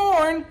had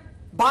sworn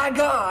by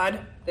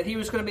God that he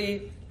was going to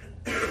be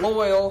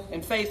loyal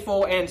and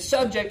faithful and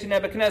subject to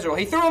Nebuchadnezzar. Well,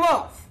 he threw him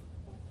off.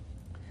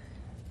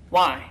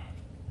 Why?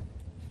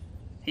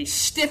 He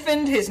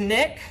stiffened his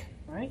neck.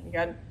 Right? You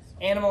got an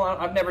animal.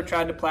 I've never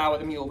tried to plow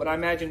with a mule, but I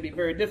imagine it'd be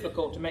very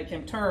difficult to make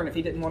him turn if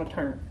he didn't want to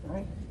turn.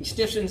 Right? He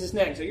stiffens his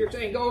neck. So you're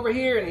saying, go over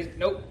here, and he's,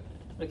 nope,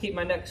 I'm going to keep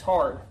my neck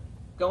hard.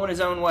 Going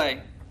his own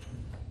way.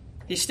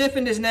 He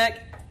stiffened his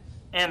neck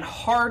and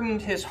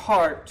hardened his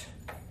heart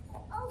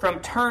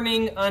from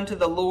turning unto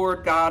the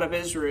Lord God of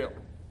Israel.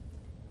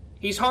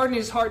 He's hardening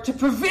his heart to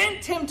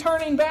prevent him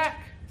turning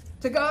back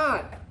to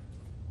God.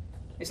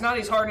 It's not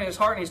he's hardening his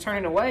heart and he's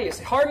turning away. It's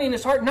hardening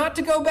his heart not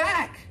to go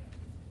back,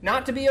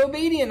 not to be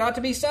obedient, not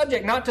to be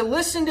subject, not to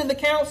listen to the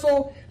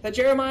counsel that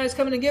Jeremiah is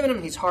coming and giving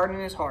him. He's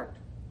hardening his heart.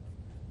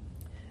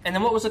 And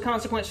then what was the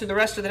consequence to the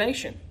rest of the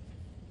nation?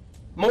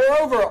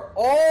 Moreover,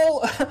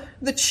 all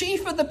the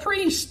chief of the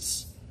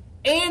priests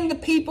and the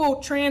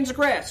people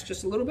transgressed.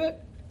 Just a little bit?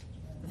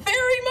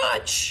 Very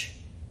much.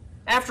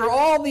 After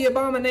all the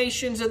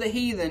abominations of the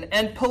heathen,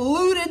 and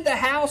polluted the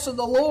house of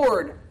the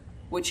Lord,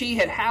 which he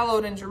had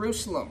hallowed in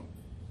Jerusalem.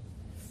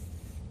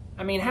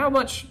 I mean, how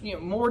much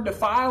more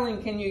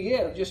defiling can you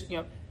get? Just,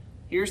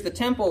 here's the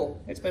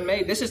temple. It's been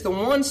made. This is the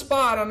one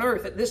spot on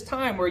earth at this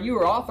time where you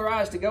are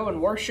authorized to go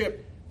and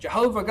worship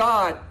Jehovah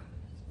God.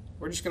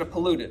 We're just going to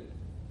pollute it.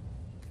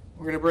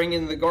 We're going to bring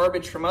in the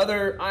garbage from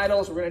other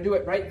idols. We're going to do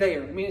it right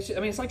there. I mean,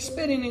 it's like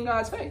spitting in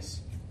God's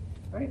face.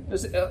 Right?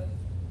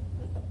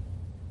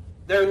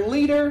 Their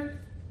leader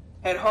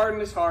had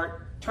hardened his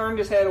heart, turned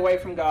his head away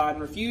from God,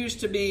 and refused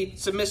to be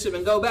submissive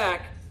and go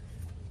back.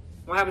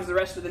 What happens to the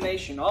rest of the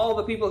nation? All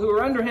the people who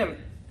are under him,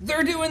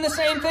 they're doing the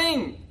same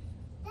thing.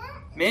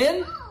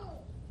 Men,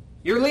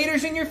 your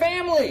leaders in your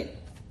family.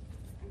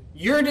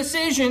 Your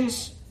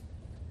decisions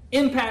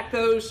impact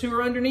those who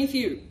are underneath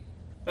you.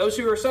 Those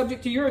who are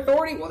subject to your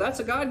authority, well, that's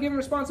a God-given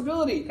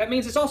responsibility. That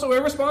means it's also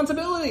a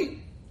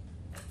responsibility.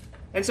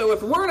 And so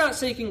if we're not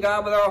seeking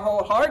God with our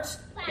whole hearts,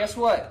 guess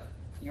what?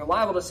 You're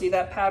liable to see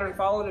that pattern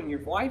followed in your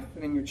wife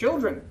and in your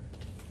children.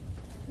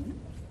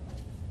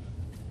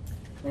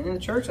 And in the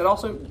church, and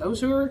also those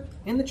who are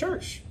in the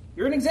church.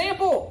 You're an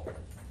example.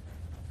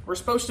 We're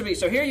supposed to be.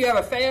 So here you have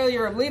a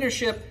failure of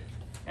leadership,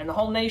 and the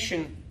whole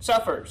nation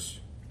suffers.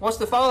 What's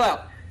the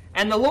fallout?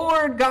 And the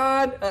Lord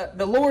God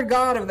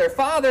of their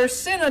fathers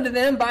sent unto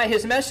them by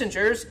his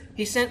messengers.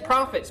 He sent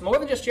prophets, more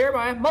than just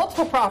Jeremiah,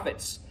 multiple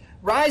prophets,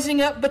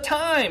 rising up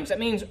betimes. That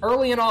means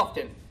early and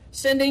often.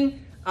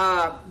 Sending,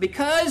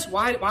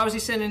 why was he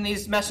sending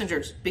these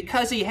messengers?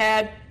 Because he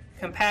had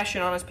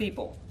compassion on his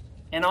people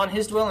and on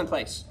his dwelling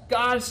place.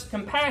 God's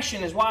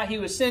compassion is why he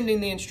was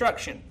sending the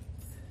instruction.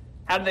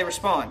 How did they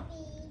respond?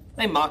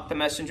 They mocked the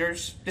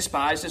messengers,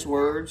 despised his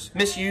words,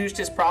 misused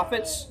his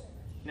prophets.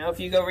 If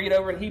you go read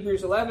over in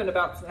Hebrews 11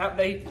 about how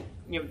they,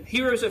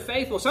 heroes of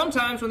faith, well,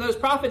 sometimes when those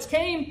prophets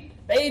came,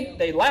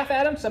 they'd laugh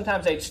at them.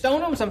 Sometimes they'd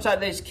stone them. Sometimes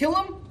they'd kill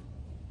them.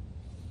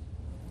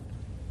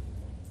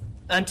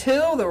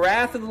 Until the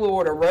wrath of the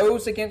Lord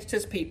arose against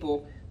his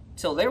people,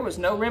 till there was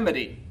no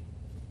remedy.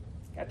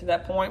 Got to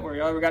that point where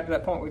you ever got to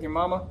that point with your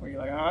mama, where you're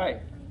like, all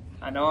right,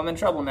 I know I'm in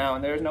trouble now,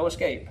 and there's no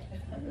escape.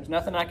 There's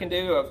nothing I can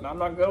do. I'm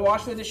not going to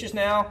wash the dishes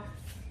now.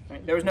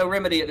 There was no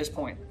remedy at this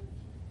point.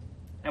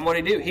 And what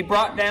did he do? He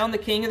brought down the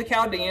king of the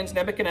Chaldeans,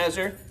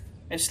 Nebuchadnezzar,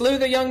 and slew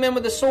the young men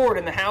with the sword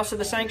in the house of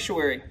the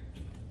sanctuary.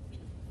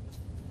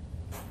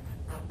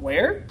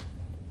 Where?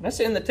 That's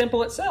in the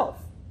temple itself.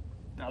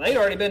 Now, they'd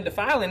already been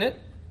defiling it,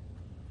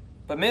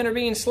 but men are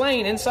being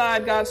slain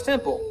inside God's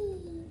temple,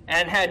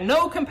 and had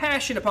no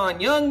compassion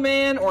upon young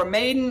man or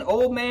maiden,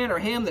 old man, or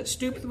him that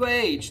stooped with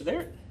age. So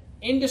they're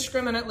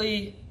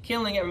indiscriminately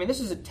killing it. I mean,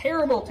 this is a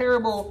terrible,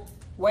 terrible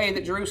way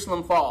that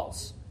Jerusalem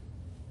falls.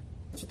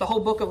 That's what the whole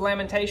book of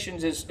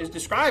Lamentations is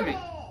describing.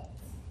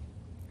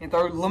 And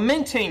they're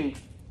lamenting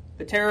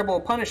the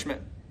terrible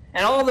punishment.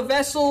 And all the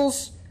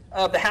vessels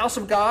of the house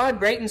of God,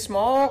 great and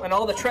small, and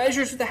all the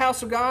treasures of the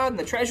house of God, and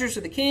the treasures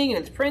of the king and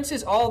its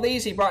princes, all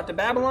these he brought to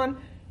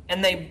Babylon.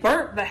 And they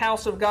burnt the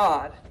house of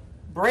God,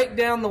 brake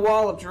down the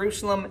wall of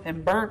Jerusalem,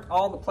 and burnt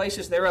all the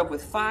places thereof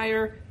with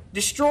fire,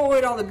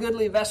 destroyed all the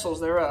goodly vessels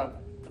thereof.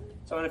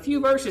 So in a few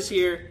verses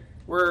here,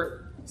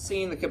 we're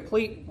seeing the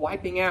complete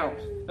wiping out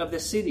of the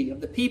city,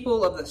 of the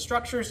people, of the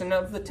structures, and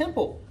of the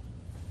temple.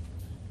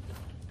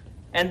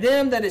 And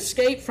them that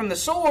escaped from the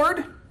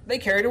sword, they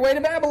carried away to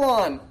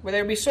Babylon, where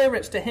there be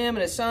servants to him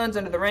and his sons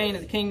under the reign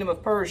of the kingdom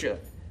of Persia,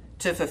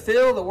 to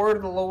fulfill the word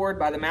of the Lord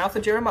by the mouth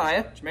of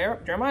Jeremiah.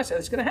 Jeremiah said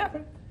it's going to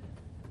happen.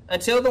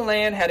 Until the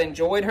land had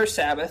enjoyed her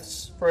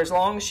Sabbaths, for as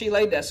long as she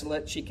lay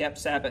desolate, she kept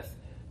Sabbath,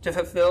 to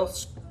fulfill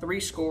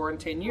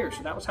 70 years.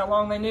 So that was how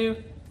long they knew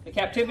the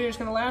captivity was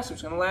going to last. It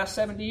was going to last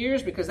 70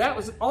 years, because that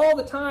was all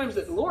the times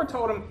that the Lord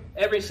told them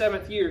every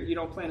 7th year, you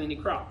don't plant any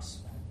crops.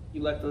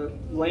 You let the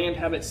land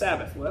have its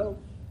Sabbath. Well,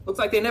 looks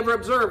like they never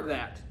observed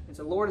that. And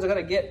so the Lord is going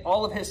to get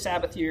all of his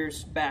Sabbath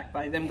years back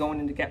by them going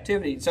into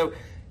captivity. So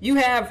you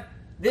have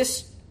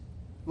this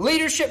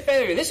leadership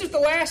failure. This is the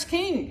last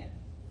king.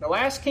 The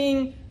last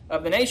king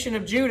of the nation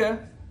of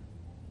Judah.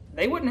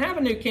 They wouldn't have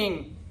a new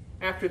king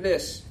after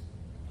this.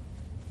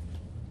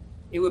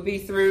 It would be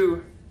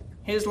through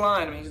his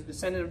line, I mean, he's a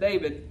descendant of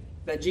David,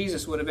 that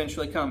Jesus would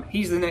eventually come.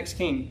 He's the next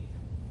king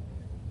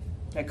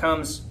that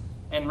comes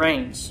and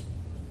reigns.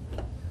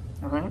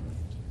 All right.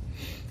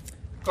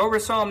 Go over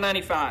to Psalm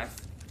 95.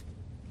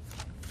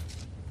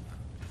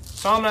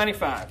 Psalm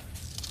 95.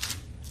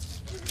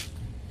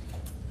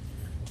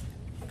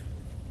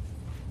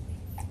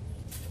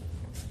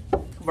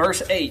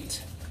 Verse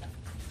 8.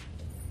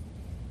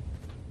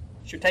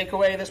 What's your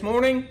takeaway this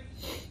morning?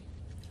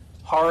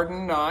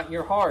 Harden not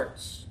your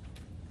hearts.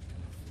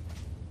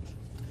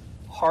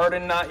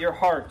 Harden not your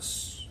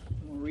hearts.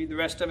 We'll read the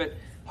rest of it.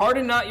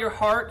 Harden not your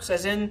hearts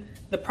as in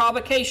the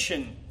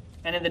provocation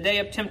and in the day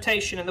of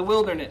temptation in the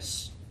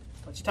wilderness.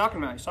 What's he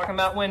talking about? He's talking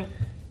about when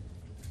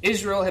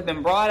Israel had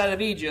been brought out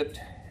of Egypt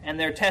and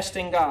they're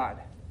testing God.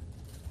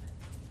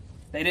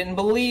 They didn't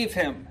believe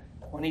him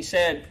when he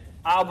said,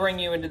 I'll bring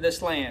you into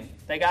this land.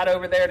 They got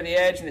over there to the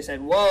edge and they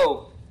said,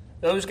 whoa,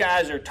 those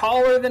guys are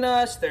taller than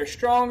us, they're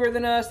stronger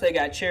than us, they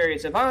got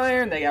chariots of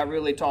iron, they got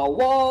really tall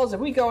walls.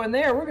 If we go in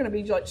there, we're going to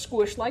be like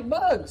squished like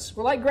bugs.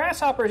 We're like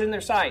grasshoppers in their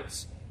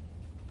sights.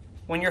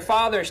 When your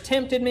fathers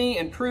tempted me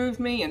and proved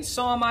me and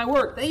saw my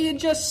work, they had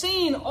just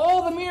seen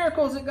all the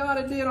miracles that God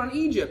had did on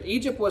Egypt.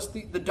 Egypt was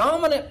the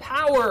dominant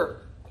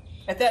power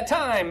at that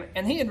time,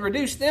 and he had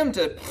reduced them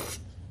to,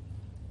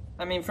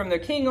 from their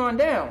king on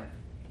down.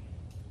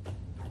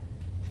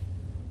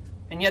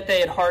 And yet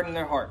they had hardened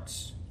their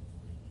hearts.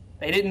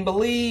 They didn't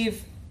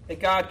believe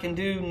that God can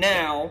do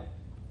now,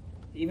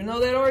 even though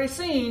they'd already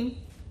seen.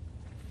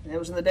 And it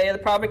was in the day of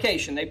the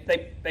provocation.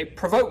 They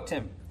provoked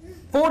him.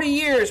 40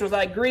 years was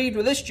I grieved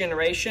with this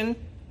generation,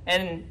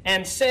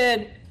 and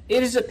said,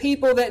 it is a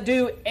people that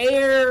do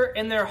err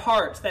in their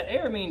hearts. That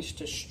err means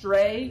to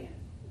stray,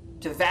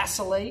 to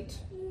vacillate,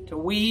 to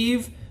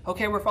weave.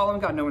 Okay, we're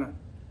following God. No, we're not.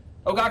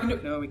 Oh, God can do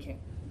it. No, we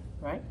can't.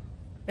 Right?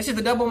 This is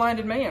the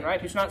double-minded man,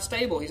 right? Who's not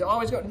stable. He's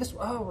always going,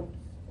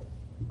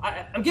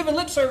 I'm giving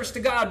lip service to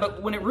God,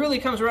 but when it really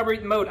comes to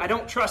rubber-eating mode, I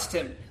don't trust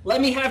him.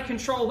 Let me have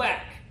control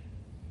back.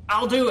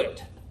 I'll do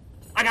it.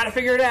 I got to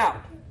figure it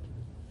out.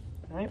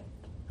 Right?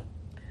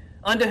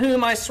 Unto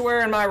whom I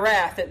swear in my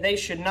wrath that they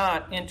should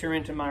not enter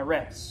into my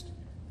rest.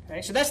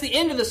 Okay, so that's the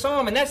end of the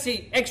psalm, and that's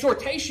the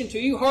exhortation to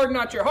you, harden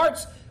not your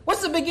hearts.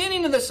 What's the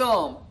beginning of the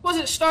psalm? What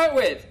does it start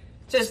with?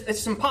 It says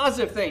it's some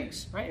positive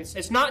things. Right?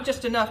 It's not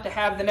just enough to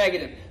have the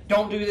negative.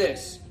 Don't do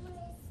this.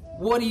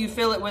 What do you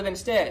fill it with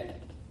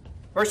instead?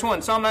 Verse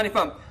 1, Psalm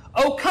 95.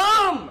 Oh,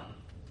 come!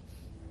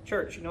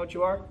 Church, you know what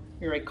you are?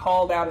 You're a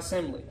called out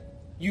assembly.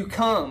 You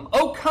come.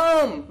 Oh,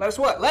 come! Let us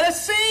what? Let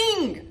us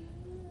sing!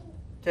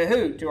 To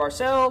who? To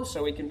ourselves,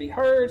 so we can be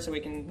heard, so we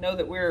can know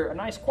that we're a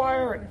nice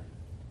choir.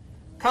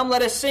 Come,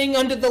 let us sing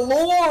unto the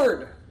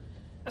Lord.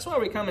 That's why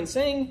we come and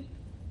sing.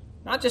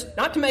 Not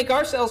to make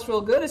ourselves feel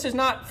good. This is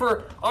not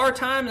for our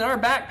time and our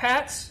back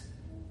pats.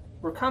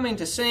 We're coming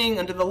to sing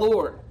unto the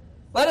Lord.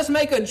 Let us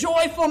make a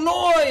joyful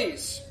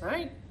noise.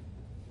 Right?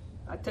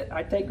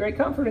 I take great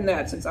comfort in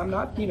that, since I'm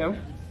not,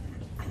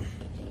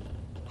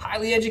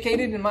 highly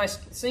educated in my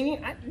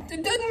singing.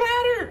 It doesn't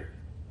matter.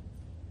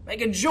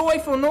 Make a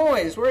joyful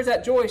noise. Where does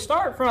that joy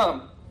start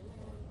from?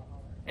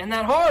 In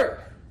that heart.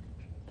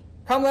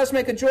 Come, let's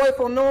make a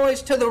joyful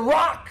noise to the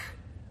rock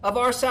of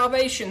our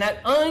salvation, that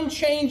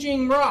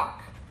unchanging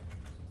rock.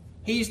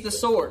 He's the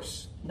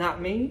source,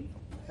 not me,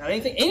 not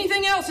anything.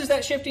 Anything else is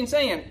that shifting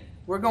sand.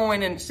 We're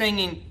going and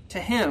singing to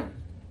him.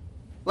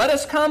 Let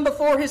us come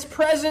before his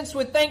presence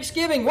with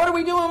thanksgiving. What are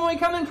we doing when we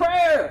come in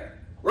prayer?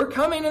 We're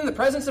coming in the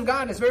presence of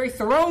God in his very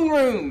throne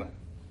room.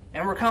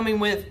 And we're coming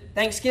with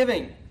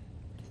thanksgiving.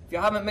 If you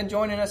haven't been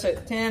joining us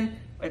at 10,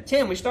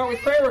 we start with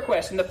prayer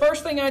requests. And the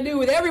first thing I do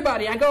with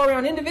everybody, I go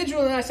around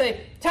individually and I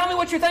say, tell me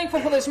what you're thankful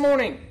for this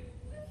morning.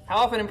 How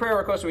often in prayer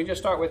requests do we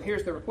just start with,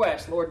 here's the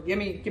request. Lord, give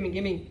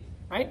me,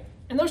 right?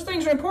 And those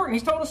things are important.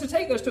 He's told us to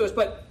take those to us.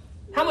 But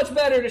how much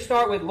better to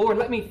start with, Lord,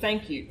 let me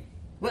thank you.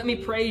 Let me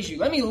praise you.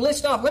 Let me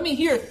list off. Let me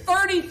hear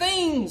 30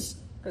 things.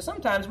 Because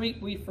sometimes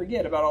we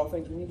forget about all the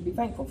things we need to be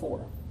thankful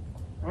for.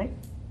 Right?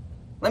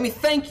 Let me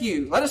thank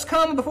you. Let us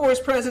come before his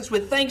presence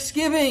with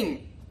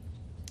thanksgiving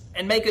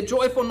and make a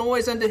joyful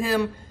noise unto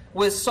him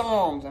with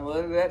psalms. And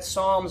whether that's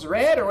psalms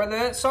read or whether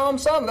that's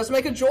psalms sung, let's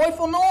make a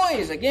joyful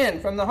noise, again,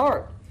 from the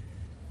heart.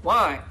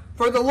 Why?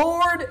 For the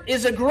Lord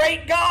is a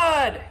great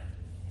God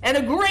and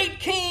a great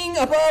King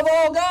above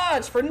all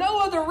gods. For no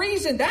other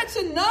reason. That's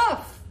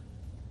enough.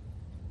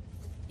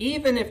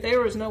 Even if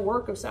there is no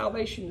work of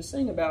salvation to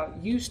sing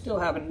about, you still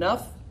have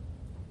enough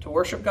to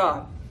worship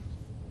God.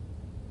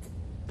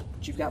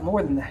 But you've got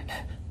more than that.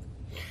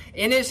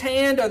 In his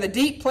hand are the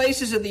deep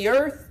places of the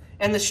earth,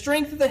 and the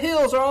strength of the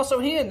hills are also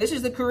him. This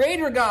is the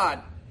Creator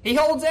God. He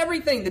holds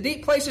everything, the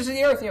deep places of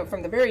the earth,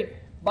 from the very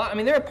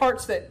bottom. There are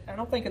parts that I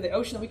don't think of the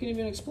ocean that we can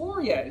even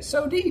explore yet. It's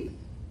so deep.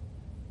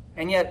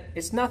 And yet,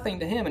 it's nothing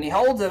to him, and he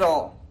holds it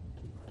all.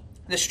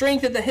 The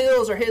strength of the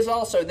hills are his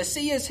also. The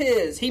sea is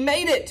his. He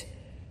made it.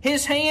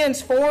 His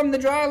hands formed the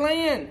dry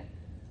land.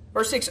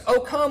 Verse 6, oh,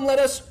 come, let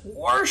us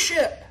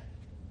worship.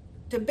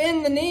 To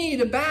bend the knee,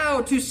 to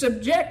bow, to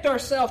subject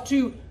ourselves,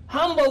 to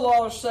humble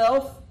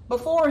ourselves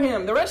before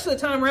him. The rest of the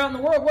time we're out in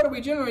the world, what are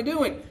we generally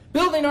doing?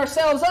 Building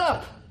ourselves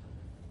up.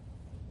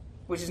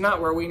 Which is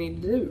not where we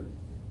need to do.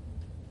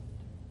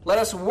 Let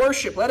us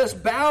worship. Let us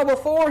bow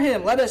before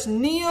him. Let us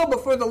kneel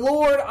before the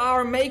Lord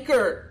our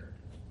Maker,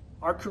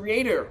 our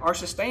Creator, our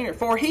Sustainer.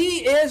 For he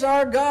is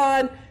our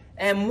God,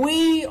 and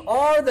we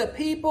are the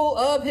people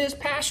of his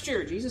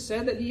pasture. Jesus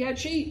said that he had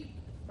sheep,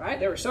 right?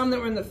 There were some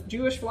that were in the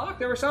Jewish flock.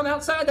 There were some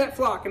outside that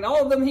flock, and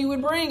all of them he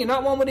would bring, and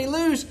not one would he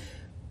lose.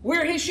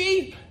 We're his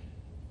sheep.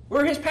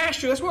 We're his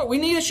pasture. That's what we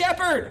need, a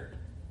shepherd.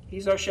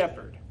 He's our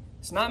shepherd.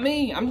 It's not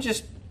me.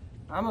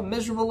 I'm a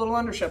miserable little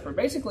under shepherd.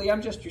 Basically,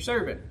 I'm just your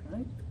servant.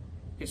 Right?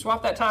 You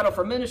swap that title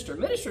for minister.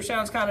 Minister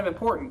sounds kind of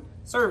important.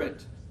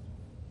 Servant.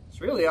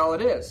 It's really all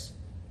it is.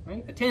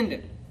 Right?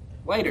 Attendant.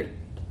 Waiter.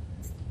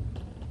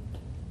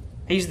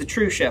 He's the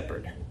true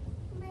shepherd.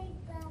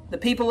 The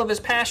people of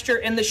his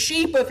pasture and the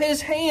sheep of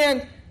his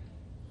hand.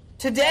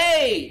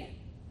 Today,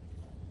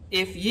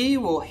 if ye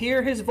will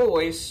hear his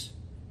voice,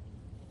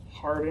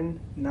 harden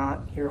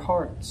not your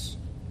hearts.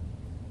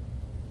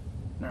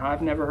 Now,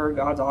 I've never heard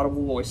God's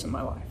audible voice in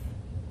my life.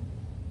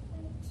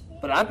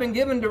 But I've been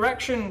given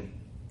direction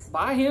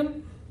by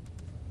him,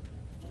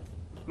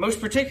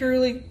 most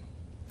particularly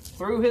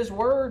through his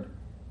word.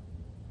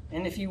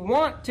 And if you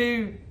want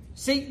to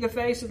seek the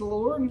face of the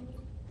Lord,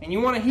 and you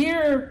want to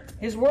hear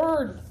his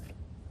word,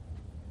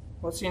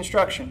 what's the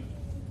instruction?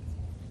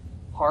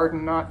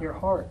 Harden not your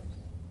heart.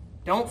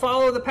 Don't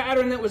follow the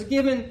pattern that was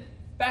given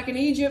back in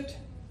Egypt,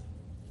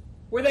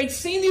 where they'd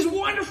seen these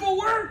wonderful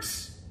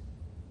works.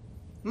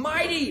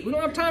 Mighty. We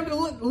don't have time to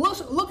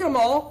look at them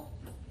all.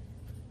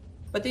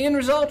 But the end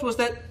result was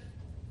that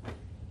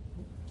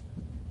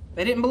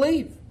they didn't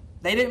believe.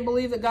 They didn't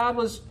believe that God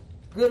was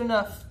good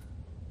enough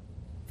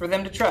for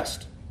them to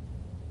trust.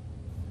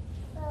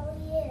 Oh,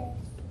 he is.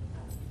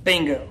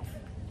 Bingo.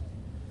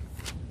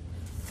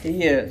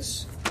 He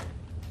is.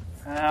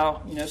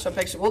 Now, some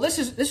people say, well, this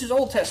is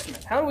Old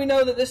Testament. How do we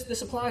know that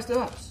this applies to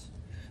us?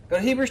 Go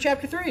to Hebrews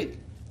chapter 3.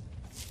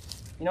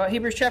 You know what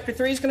Hebrews chapter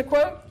 3 is going to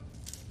quote?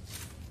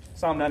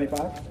 Psalm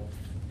 95.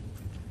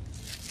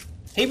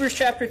 Hebrews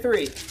chapter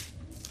 3.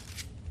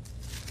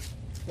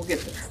 We'll get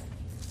there.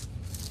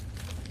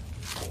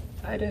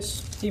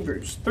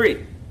 Hebrews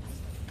 3.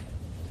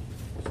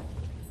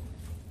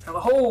 Now the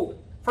whole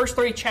first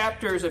 3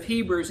 chapters of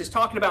Hebrews is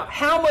talking about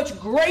how much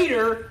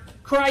greater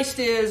Christ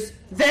is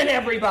than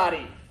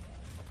everybody.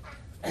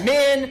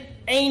 Men,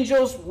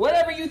 angels,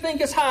 whatever you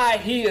think is high,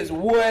 he is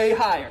way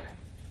higher.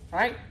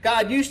 Right?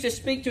 God used to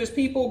speak to his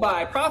people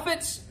by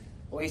prophets.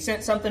 Well, he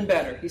sent something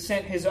better. He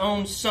sent his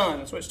own Son.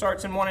 That's what it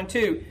starts in 1 and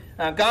 2.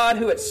 God,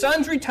 who at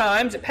sundry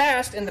times, in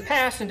the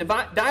past, in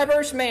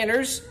diverse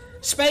manners,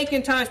 spake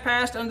in times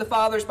past unto the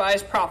fathers by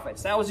his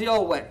prophets. That was the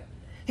old way.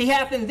 He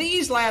hath in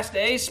these last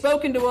days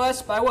spoken to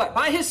us by what?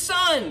 By his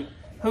Son,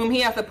 whom he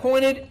hath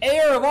appointed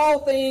heir of all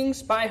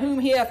things, by whom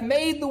he hath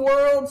made the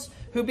worlds,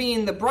 who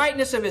being the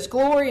brightness of his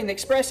glory and the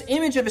express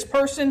image of his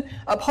person,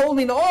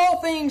 upholding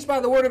all things by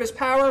the word of his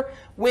power,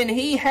 when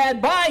he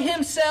had by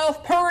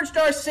himself purged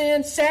our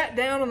sins, sat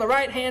down on the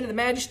right hand of the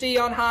majesty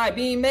on high,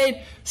 being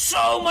made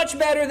so much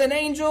better than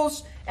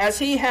angels, as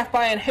he hath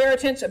by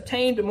inheritance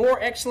obtained a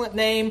more excellent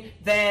name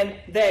than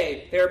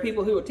they. There are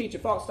people who will teach a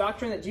false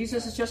doctrine that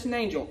Jesus is just an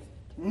angel.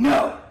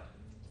 No!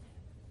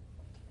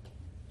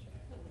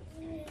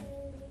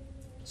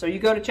 So you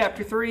go to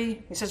chapter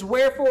 3. He says,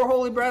 wherefore,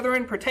 holy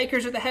brethren,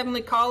 partakers of the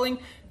heavenly calling,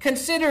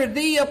 consider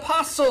the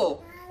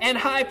apostle and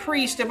high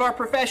priest of our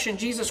profession,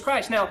 Jesus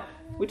Christ. Now,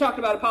 we talked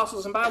about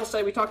apostles in Bible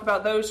study. We talked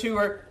about those who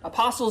are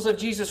apostles of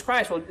Jesus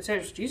Christ. Well, it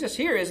says Jesus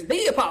here is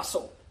the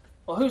apostle.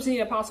 Well, who's the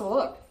apostle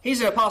of?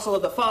 He's an apostle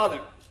of the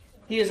Father.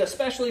 He is a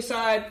specially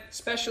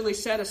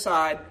set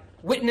aside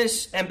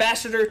witness,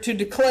 ambassador to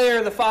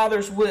declare the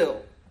Father's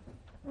will.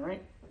 All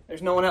right?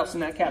 There's no one else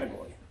in that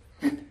category.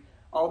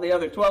 All the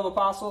other 12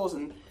 apostles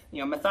and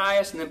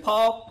Matthias and then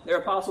Paul, they're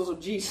apostles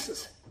of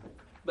Jesus.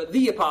 But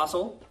the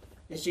apostle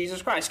is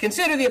Jesus Christ.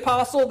 Consider the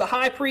apostle, the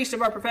high priest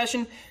of our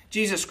profession,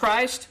 Jesus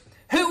Christ,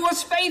 who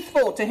was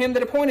faithful to him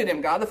that appointed him,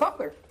 God the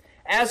Father,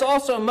 as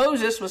also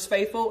Moses was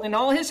faithful in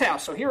all his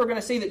house. So here we're going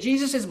to see that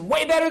Jesus is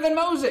way better than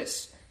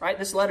Moses. Right?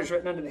 This letter is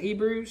written unto the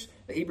Hebrews.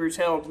 The Hebrews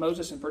held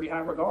Moses in pretty high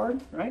regard.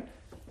 Right?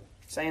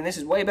 Saying this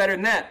is way better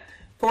than that.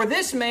 For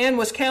this man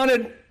was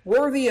counted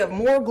worthy of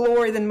more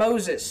glory than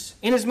Moses,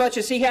 inasmuch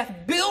as he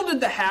hath builded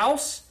the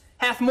house,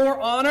 hath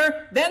more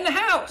honor than the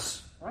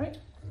house. Right?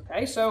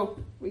 Okay, so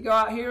we go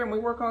out here and we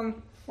work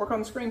on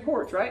the screen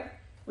porch, right?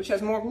 Which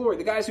has more glory,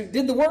 the guys who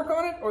did the work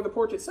on it or the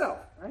porch itself,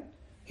 right?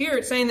 Here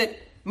it's saying that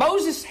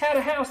Moses had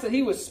a house that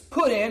he was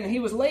put in and he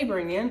was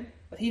laboring in,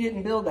 but he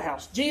didn't build the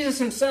house. Jesus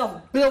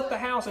himself built the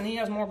house and he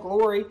has more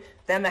glory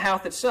than the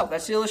house itself.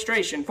 That's the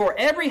illustration. For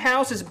every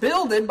house is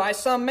builded by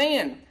some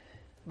man,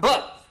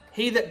 but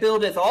he that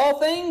buildeth all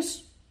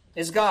things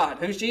is God.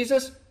 Who's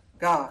Jesus?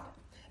 God.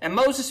 And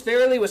Moses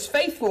verily was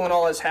faithful in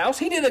all his house.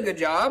 He did a good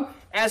job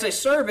as a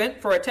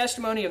servant for a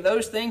testimony of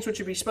those things which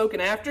would be spoken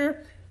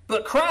after.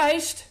 But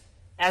Christ,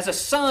 as a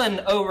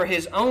son over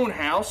his own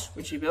house,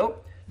 which he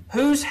built,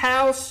 whose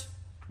house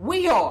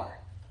we are.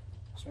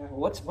 So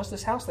what's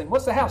this house thing?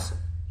 What's the house?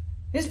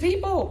 His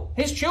people,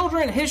 his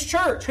children, his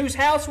church, whose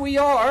house we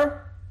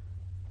are,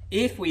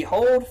 if we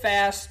hold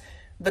fast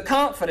the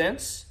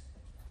confidence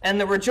and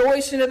the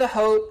rejoicing of the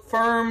hope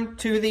firm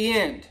to the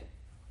end.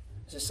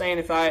 Is it saying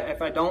if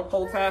I don't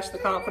hold fast the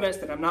confidence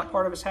that I'm not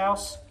part of his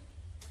house?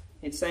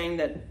 It's saying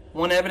that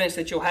one evidence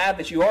that you'll have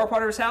that you are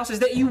part of his house is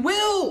that you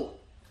will.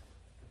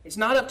 It's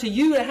not up to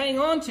you to hang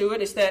on to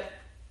it. It's that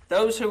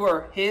those who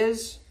are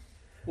his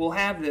will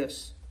have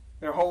this.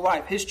 their whole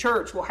life. His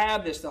church will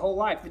have this the whole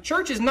life. The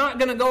church is not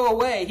going to go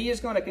away. He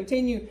is going to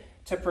continue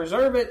to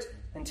preserve it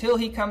until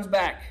He comes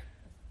back.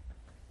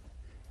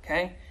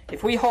 Okay?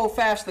 If we hold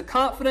fast the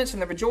confidence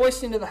and the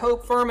rejoicing to the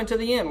hope firm unto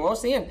the end, well,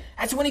 what's the end?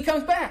 That's when He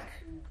comes back.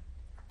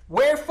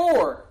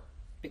 Wherefore,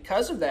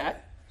 because of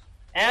that,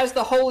 as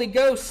the Holy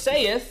Ghost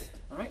saith,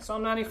 all right,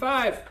 Psalm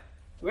 95,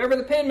 whoever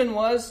the penman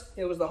was,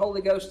 it was the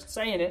Holy Ghost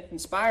saying it,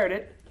 inspired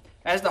it.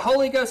 As the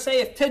Holy Ghost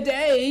saith,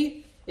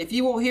 today, if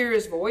you will hear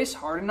His voice,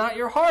 harden not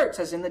your hearts,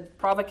 as in the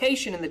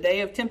provocation in the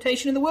day of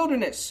temptation in the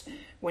wilderness,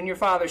 when your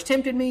fathers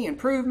tempted me and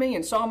proved me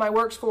and saw my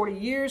works 40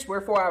 years,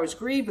 wherefore I was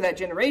grieved with that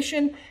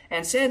generation,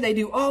 and said, they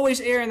do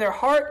always err in their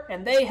heart,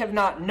 and they have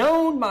not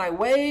known my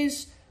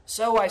ways.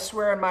 So I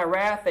swear in my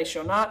wrath, they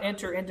shall not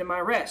enter into my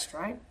rest.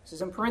 Right? This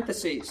is in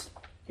parentheses.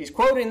 He's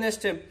quoting this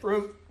to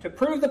prove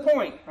the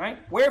point. Right?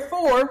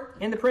 Wherefore,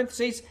 in the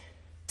parentheses,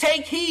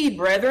 take heed,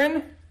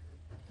 brethren.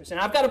 Listen,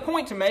 I've got a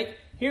point to make.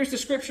 Here's the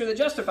scripture that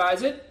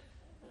justifies it.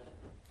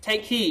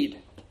 Take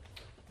heed.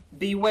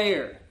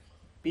 Beware.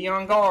 Be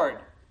on guard.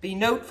 Be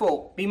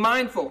noteful. Be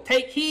mindful.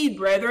 Take heed,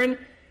 brethren,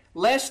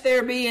 lest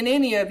there be in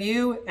any of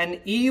you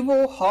an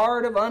evil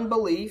heart of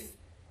unbelief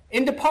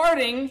in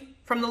departing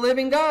from the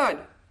living God.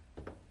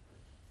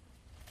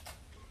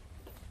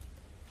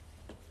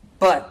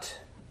 But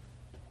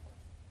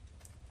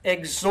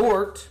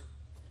exhort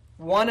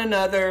one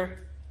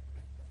another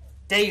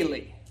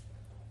daily,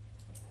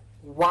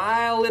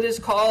 while it is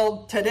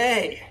called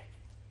today.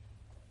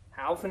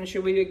 How often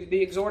should we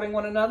be exhorting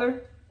one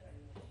another?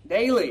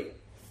 Daily.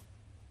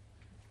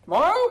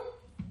 Tomorrow?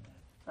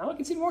 I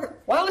can see more.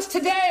 While it's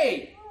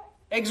today.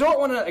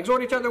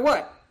 Exhort each other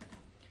what?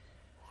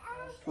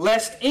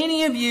 Lest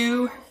any of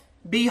you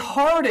be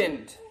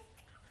hardened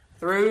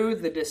through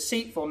the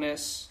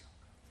deceitfulness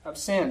of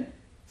sin.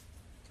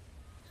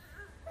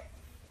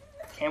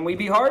 Can we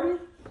be hardened?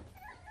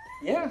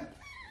 Yeah.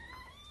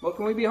 What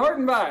can we be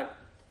hardened by?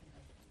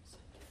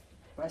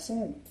 By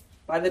sin.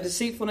 By the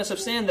deceitfulness of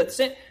sin.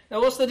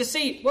 Now, what's the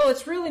deceit? Well,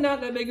 it's really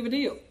not that big of a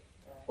deal.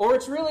 Or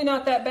it's really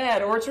not that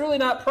bad. Or it's really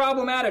not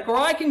problematic. Or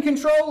I can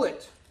control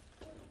it.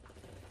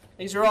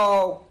 These are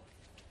all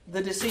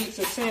the deceits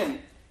of sin.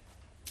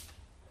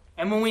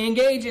 And when we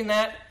engage in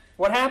that,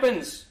 what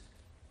happens?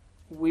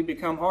 We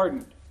become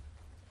hardened.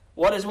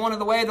 What is one of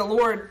the ways the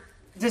Lord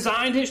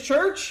designed His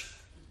church?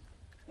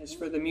 It's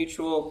for the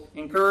mutual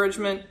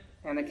encouragement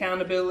and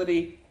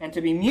accountability, and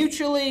to be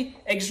mutually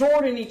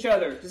exhorting each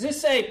other. Does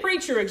this say,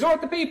 preacher,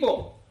 exhort the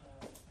people?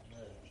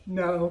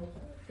 No,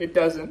 it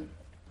doesn't.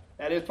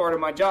 That is part of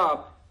my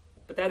job,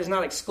 but that is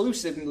not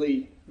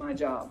exclusively my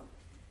job.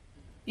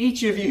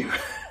 Each of you,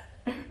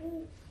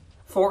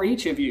 for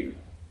each of you,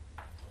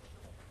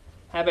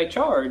 have a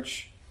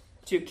charge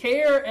to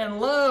care and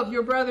love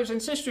your brothers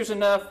and sisters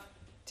enough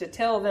to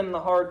tell them the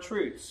hard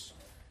truths,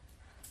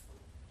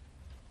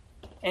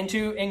 and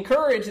to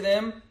encourage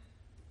them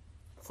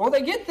before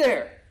they get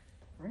there.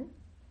 Right?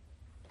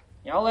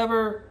 Y'all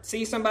ever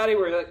see somebody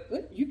where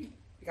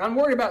I'm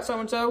worried about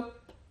so-and-so?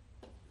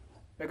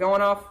 They're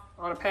going off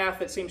on a path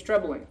that seems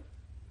troubling.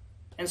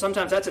 And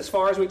sometimes that's as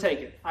far as we take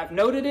it. I've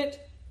noted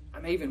it. I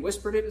may even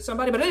whispered it to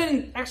somebody, but I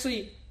didn't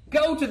actually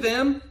go to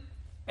them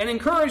and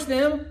encourage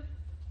them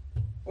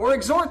or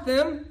exhort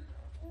them.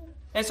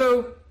 And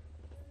so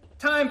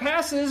time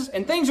passes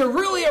and things are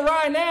really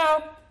awry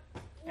now.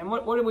 And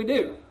what do we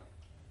do?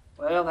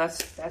 Well,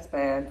 that's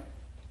bad.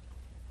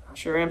 I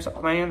sure am.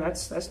 Man,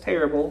 that's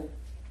terrible.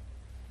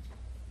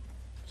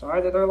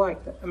 Sorry that they're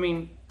like that. I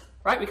mean,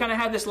 right? We kind of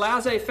have this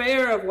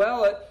laissez-faire of,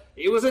 well,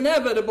 it was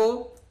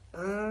inevitable.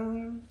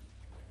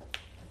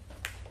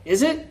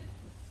 Is it?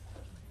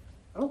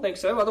 I don't think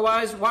so.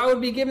 Otherwise, why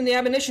would we be given the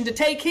admonition to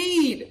take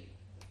heed,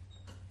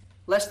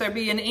 lest there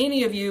be in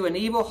any of you an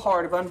evil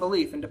heart of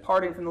unbelief in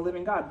departing from the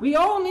living God? We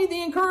all need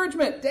the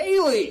encouragement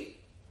daily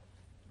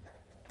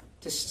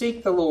to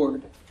seek the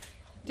Lord,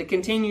 to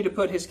continue to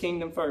put His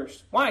kingdom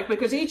first. Why?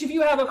 Because each of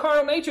you have a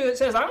carnal nature that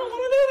says, I don't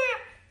want to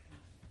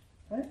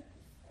do that. Right?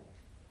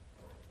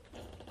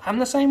 I'm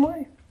the same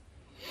way.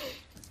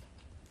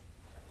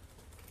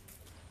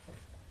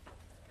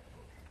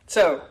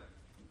 So,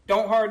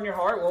 don't harden your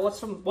heart. Well,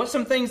 what's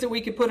some things that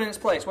we could put in its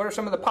place? What are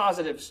some of the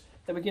positives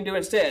that we can do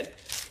instead?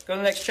 Go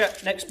to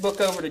the next book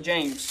over to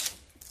James.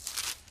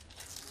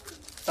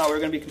 Thought we were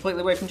going to be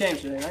completely away from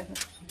James today,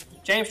 right?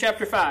 James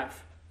chapter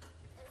 5,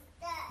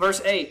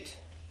 verse 8.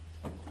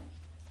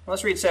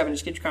 Let's read 7,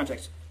 just get your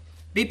context.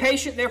 Be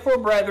patient, therefore,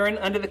 brethren,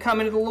 unto the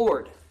coming of the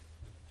Lord.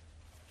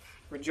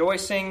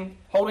 Rejoicing,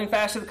 holding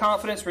fast to the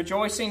confidence,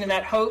 rejoicing in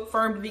that hope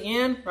firm to the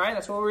end, right?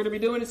 That's what we're going to be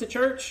doing as a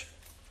church.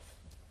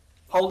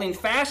 Holding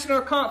fast in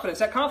our confidence.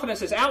 That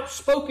confidence is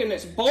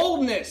outspokenness,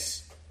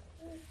 boldness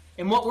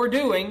in what we're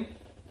doing.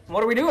 And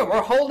what are we doing?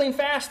 We're holding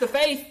fast the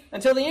faith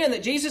until the end,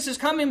 that Jesus is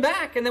coming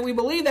back, and that we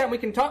believe that, and we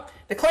can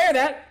declare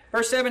that.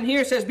 Verse 7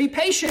 here says, Be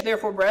patient,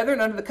 therefore,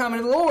 brethren, unto the coming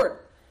of the Lord.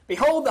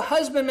 Behold, the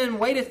husbandman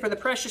waiteth for the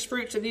precious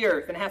fruits of the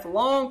earth, and hath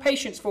long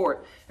patience for it,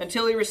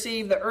 until he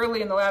receive the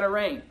early and the latter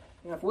rain.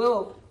 If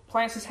Will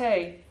plants his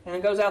hay, and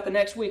then goes out the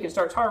next week and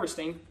starts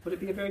harvesting, would it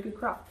be a very good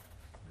crop?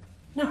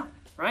 No.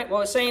 Right?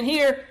 Well, it's saying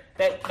here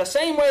that the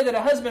same way that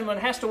a husbandman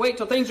has to wait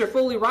till things are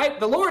fully ripe,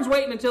 the Lord's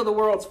waiting until the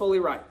world's fully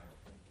ripe.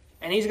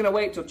 And He's going to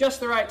wait till just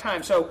the right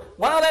time. So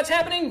while that's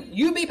happening,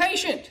 you be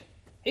patient.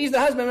 He's the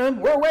husbandman.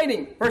 We're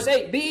waiting. Verse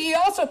 8, be ye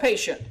also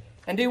patient.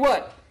 And do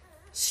what?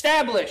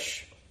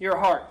 Establish your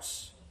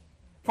hearts.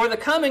 For the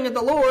coming of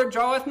the Lord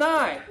draweth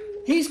nigh.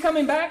 He's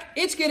coming back.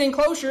 It's getting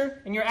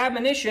closer. And your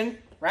admonition,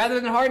 rather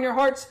than harden your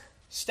hearts,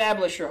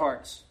 establish your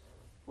hearts.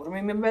 What do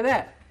we mean by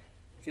that?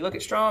 If you look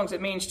at Strong's,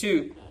 it means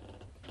to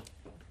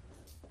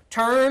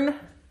turn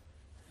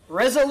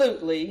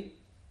resolutely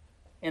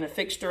in a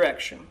fixed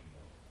direction.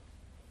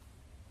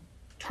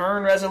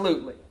 Turn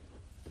resolutely.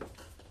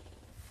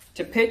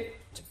 To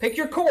pick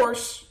your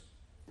course.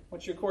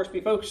 What's your course be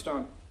focused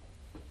on?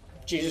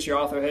 Jesus, your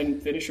author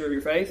and finisher of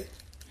your faith.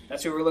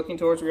 That's who we're looking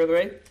towards. We're the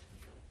way.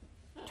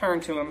 Turn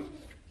to Him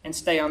and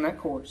stay on that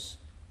course.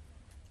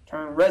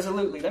 Turn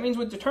resolutely. That means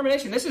with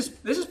determination. This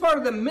is part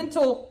of the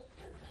mental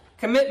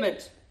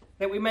commitment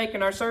that we make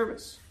in our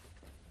service.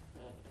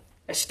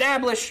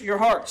 Establish your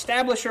heart.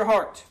 Establish your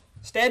heart.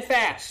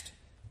 Steadfast.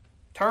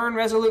 Turn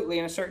resolutely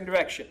in a certain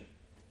direction.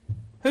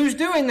 Who's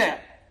doing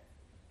that?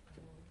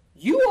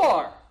 You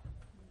are.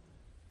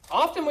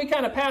 Often we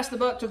kind of pass the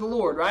buck to the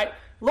Lord, right?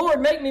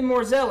 Lord, make me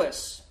more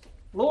zealous.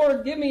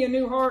 Lord, give me a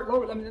new heart.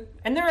 Lord,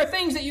 and there are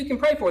things that you can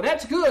pray for.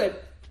 That's good.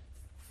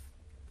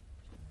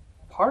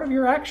 Part of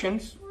your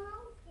actions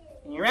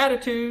and your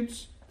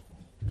attitudes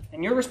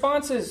and your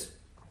responses,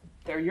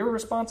 they're your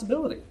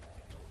responsibility.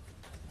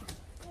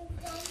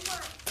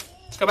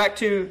 Let's go back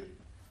to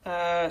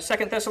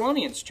 2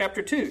 Thessalonians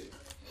chapter 2.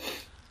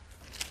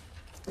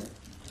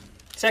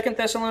 2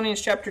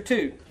 Thessalonians chapter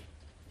 2.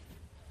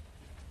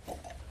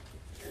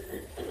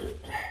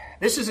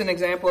 This is an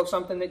example of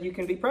something that you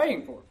can be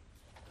praying for.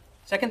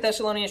 2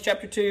 Thessalonians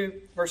chapter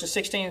 2, verses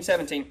 16 and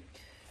 17.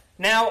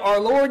 Now our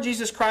Lord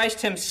Jesus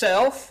Christ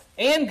Himself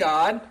and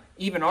God,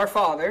 even our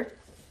Father,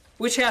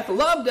 which hath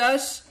loved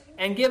us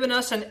and given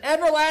us an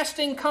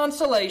everlasting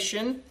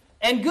consolation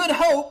and good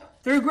hope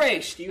through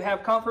grace. Do you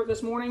have comfort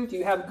this morning? Do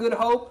you have good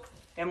hope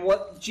in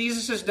what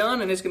Jesus has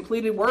done and His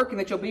completed work and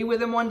that you'll be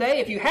with Him one day?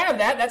 If you have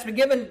that, that's been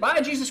given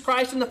by Jesus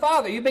Christ and the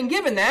Father. You've been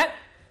given that.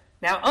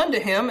 Now unto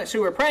Him, as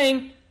who we're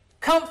praying,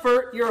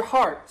 comfort your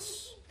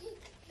hearts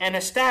and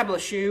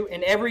establish you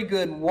in every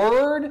good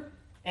word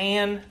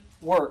and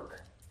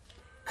work.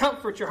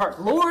 Comfort your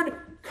heart. Lord,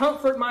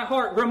 comfort my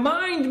heart.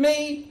 Remind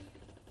me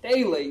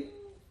daily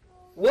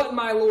what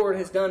my Lord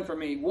has done for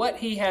me, what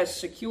He has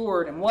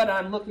secured, and what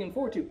I'm looking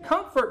forward to.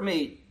 Comfort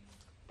me.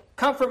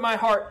 Comfort my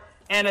heart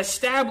and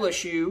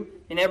establish you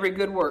in every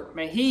good work.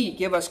 May He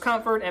give us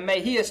comfort, and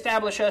may He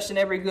establish us in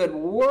every good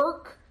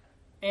work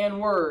and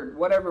word,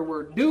 whatever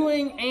we're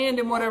doing and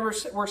in whatever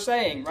we're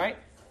saying, right?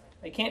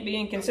 They can't be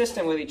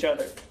inconsistent with each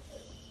other.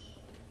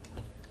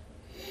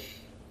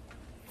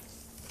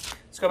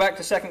 Let's go back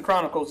to 2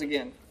 Chronicles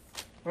again.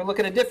 We're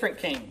looking at a different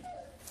king,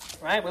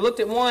 right? We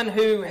looked at one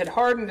who had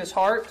hardened his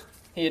heart.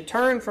 He had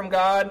turned from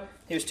God.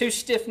 He was too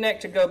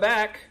stiff-necked to go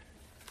back.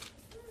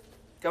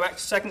 Go back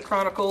to 2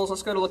 Chronicles.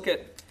 Let's go to look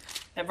at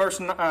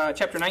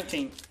chapter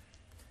 19.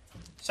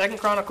 2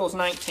 Chronicles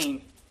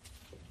 19.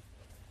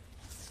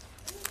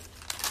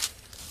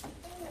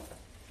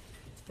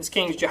 This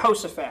king's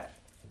Jehoshaphat.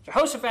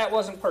 Jehoshaphat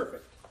wasn't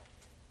perfect.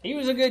 He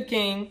was a good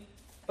king,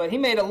 but he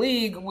made a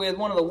league with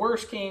one of the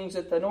worst kings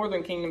that the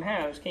northern kingdom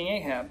has, King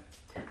Ahab.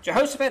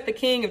 Jehoshaphat, the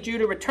king of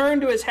Judah,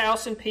 returned to his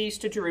house in peace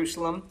to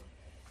Jerusalem,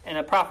 and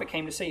a prophet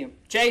came to see him.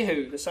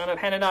 Jehu, the son of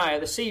Hananiah,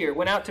 the seer,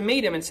 went out to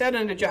meet him and said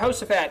unto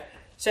Jehoshaphat,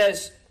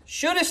 says,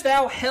 shouldest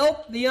thou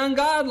help the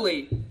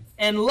ungodly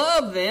and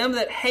love them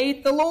that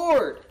hate the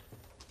Lord?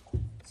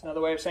 That's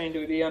another way of saying,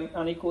 do we be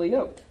unequally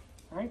yoked?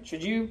 All right?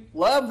 Should you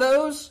love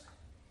those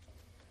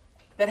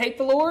that hate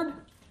the Lord?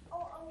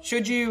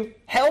 Should you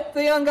help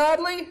the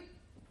ungodly? It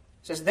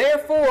says,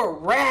 therefore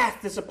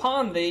wrath is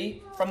upon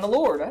thee from the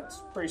Lord.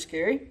 That's pretty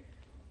scary.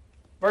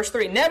 Verse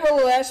 3,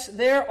 nevertheless,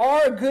 there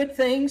are good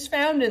things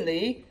found in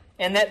thee,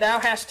 and that thou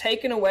hast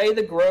taken away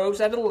the groves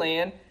out of the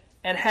land,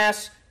 and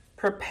hast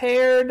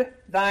prepared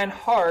thine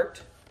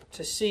heart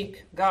to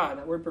seek God.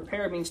 That word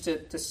prepare means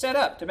to set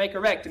up, to make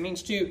erect. It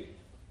means to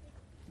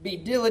be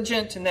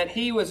diligent, and that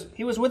he was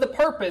with a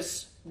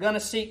purpose going to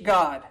seek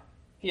God.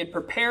 He had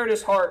prepared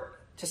his heart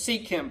to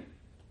seek Him.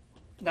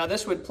 Now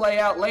this would play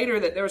out later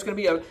that there was going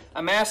to be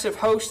a massive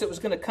host that was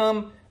going to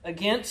come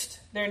against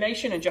their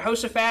nation. And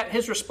Jehoshaphat,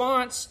 his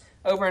response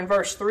over in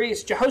verse 3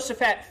 is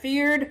Jehoshaphat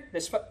feared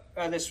this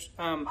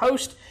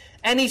host,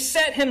 and he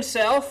set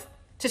himself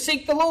to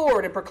seek the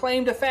Lord and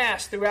proclaimed a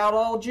fast throughout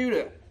all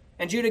Judah.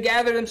 And Judah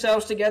gathered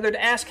themselves together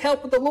to ask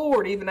help of the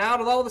Lord. Even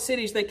out of all the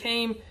cities they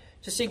came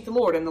to seek the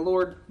Lord. And the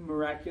Lord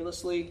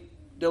miraculously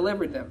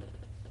delivered them.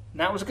 And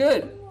that was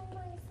good.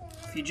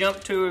 If you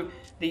jump to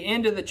the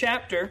end of the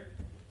chapter,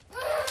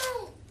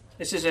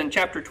 this is in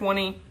chapter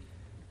 20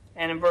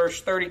 and in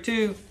verse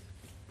 32,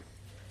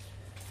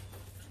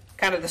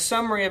 kind of the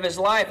summary of his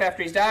life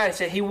after he's died. He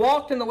said, he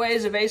walked in the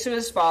ways of Asa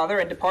his father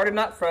and departed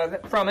not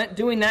from it,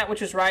 doing that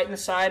which is right in the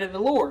sight of the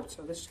Lord.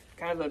 So this is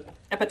kind of the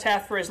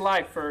epitaph for his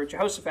life for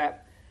Jehoshaphat.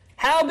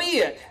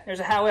 Howbeit, there's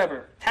a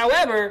however.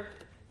 However,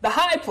 the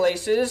high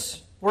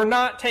places were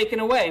not taken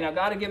away. Now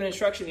God had given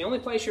instruction, the only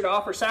place you're to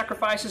offer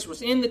sacrifices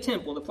was in the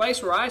temple. The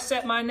place where I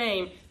set my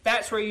name,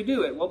 that's where you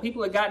do it. Well,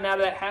 people had gotten out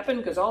of that happen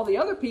because all the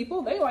other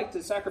people, they like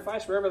to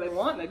sacrifice wherever they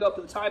want, and they go up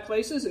to the high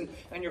places, and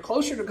you're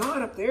closer to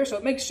God up there, so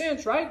it makes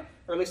sense, right?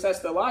 Or at least that's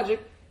the logic.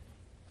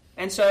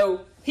 And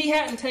so he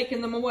hadn't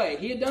taken them away.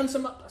 He had done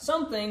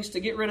some things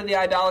to get rid of the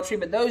idolatry,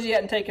 but those he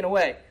hadn't taken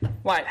away.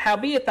 Why?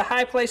 Howbeit the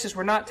high places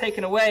were not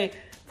taken away,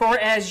 for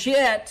as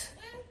yet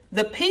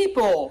the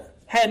people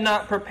had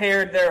not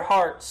prepared their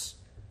hearts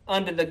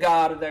unto the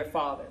God of their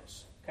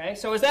fathers. Okay,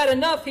 so is that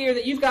enough here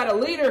that you've got a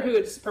leader who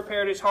has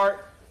prepared his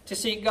heart to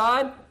seek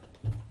God?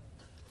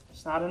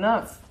 It's not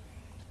enough.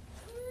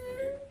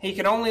 He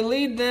could only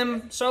lead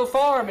them so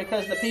far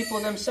because the people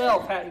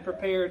themselves hadn't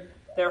prepared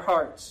their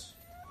hearts.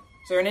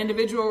 Is there an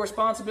individual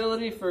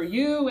responsibility for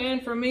you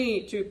and for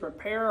me to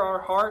prepare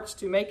our hearts,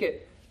 to make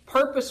it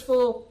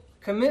purposeful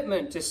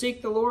commitment to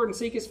seek the Lord and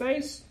seek His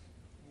face?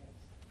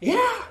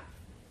 Yeah.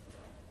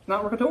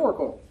 Not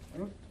rhetorical.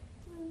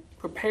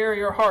 Prepare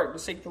your heart to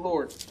seek the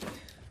Lord.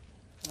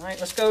 All right,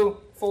 let's go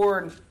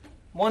forward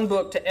one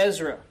book to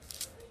Ezra.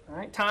 All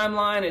right,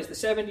 timeline is the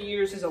 70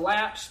 years has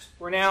elapsed,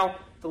 where now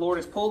the Lord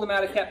has pulled them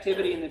out of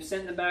captivity and they've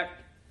sent them back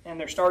and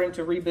they're starting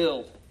to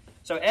rebuild.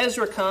 So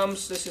Ezra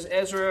comes. This is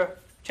Ezra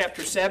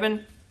chapter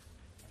 7.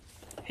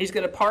 He's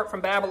going to depart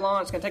from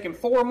Babylon. It's going to take him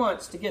 4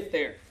 months to get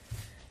there.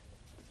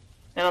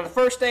 And on the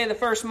first day of the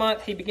first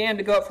month, he began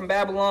to go up from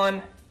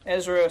Babylon,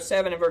 Ezra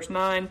 7 and verse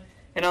 9.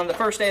 And on the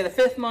first day of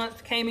the 5th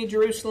month came he to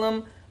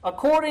Jerusalem,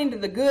 according to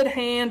the good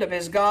hand of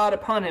his God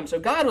upon him. So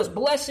God was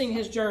blessing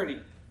his journey.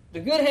 The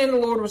good hand of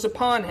the Lord was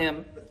upon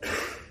him.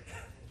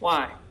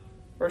 Why?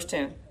 Verse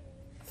 10.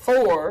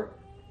 For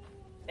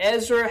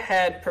Ezra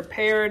had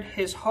prepared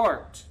his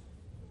heart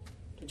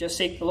to just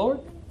seek the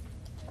Lord.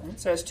 It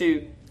says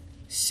to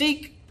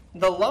seek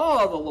the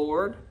law of the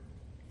Lord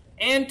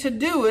and to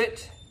do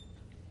it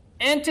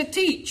and to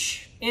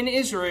teach in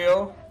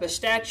Israel the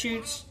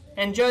statutes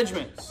and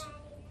judgments.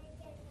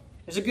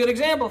 There's a good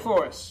example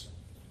for us.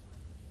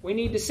 We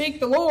need to seek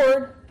the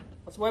Lord.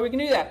 What's the way we can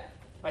do that?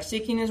 By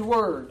seeking His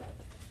Word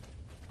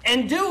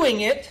and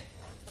doing it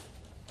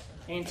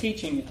and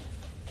teaching it.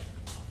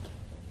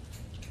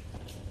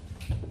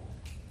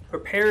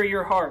 Prepare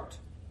your heart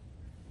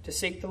to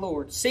seek the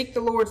Lord. Seek the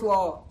Lord's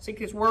law. Seek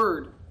His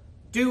Word.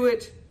 Do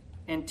it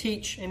and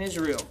teach in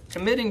Israel.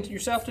 Committing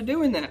yourself to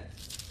doing that.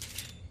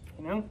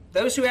 You know,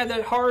 those who had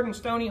that hard and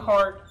stony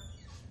heart,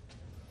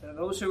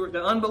 those who were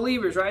the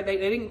unbelievers, right? They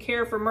didn't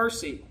care for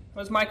mercy.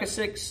 What does Micah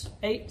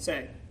 6:8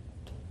 say?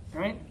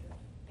 Right?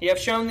 Ye have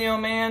shown thee, O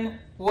man,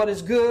 what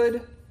is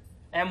good,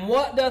 and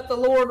what doth the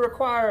Lord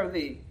require of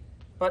thee?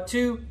 But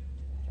to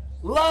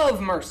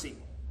love mercy,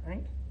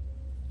 right?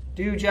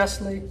 Do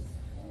justly,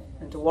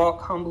 and to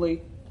walk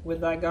humbly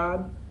with thy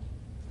God.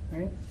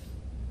 Right?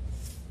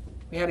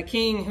 We had a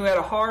king who had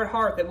a hard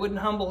heart that wouldn't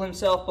humble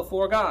himself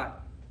before God.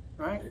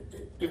 Right?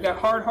 We've got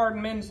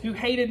hard-hardened men who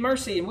hated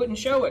mercy and wouldn't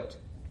show it.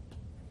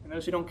 And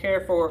those who don't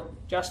care for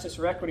justice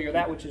or equity or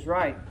that which is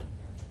right.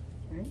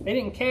 Right? They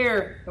didn't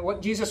care that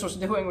what Jesus was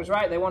doing was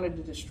right. They wanted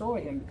to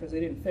destroy him because they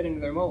didn't fit into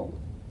their mold.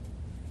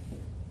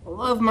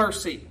 Love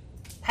mercy.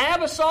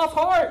 Have a soft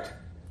heart.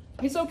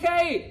 It's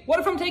okay. What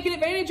if I'm taken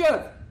advantage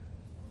of?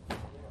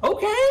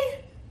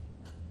 Okay.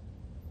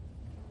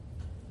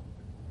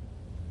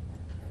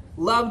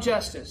 Love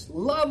justice.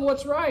 Love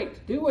what's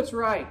right. Do what's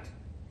right.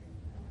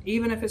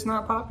 Even if it's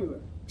not popular.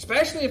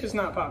 Especially if it's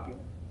not popular.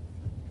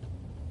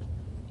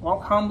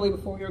 Walk humbly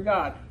before your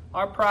God.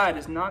 Our pride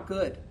is not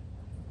good.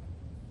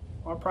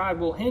 Our pride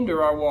will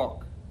hinder our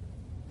walk.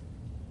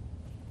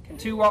 Can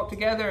two walk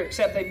together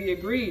except they be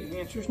agreed? The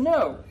answer is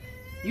no.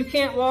 You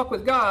can't walk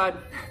with God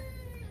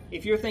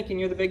if you're thinking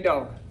you're the big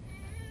dog.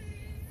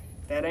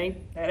 That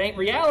ain't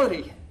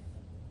reality.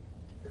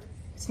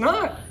 It's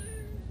not.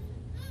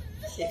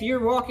 If you're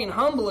walking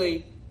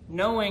humbly,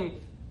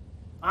 knowing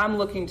I'm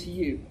looking to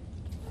you,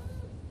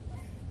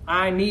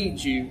 I need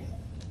you,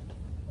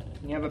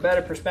 you have a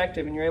better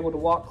perspective and you're able to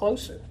walk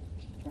closer.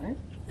 Right?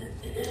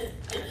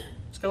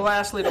 Let's go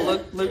lastly to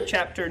Luke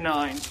chapter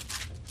 9.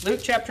 Luke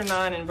chapter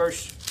 9 and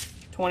verse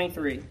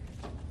 23.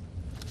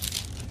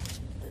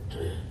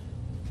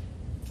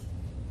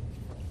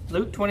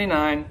 Luke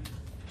 29,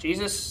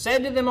 Jesus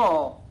said to them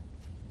all,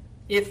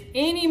 if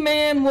any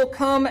man will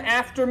come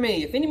after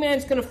me, if any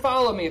man's going to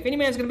follow me, if any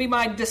man's going to be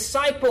my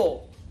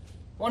disciple,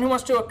 one who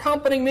wants to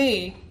accompany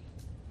me,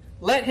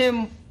 let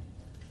him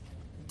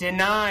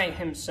deny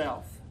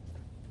himself,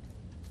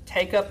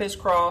 take up his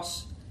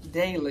cross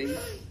daily,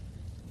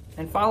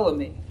 and follow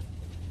me.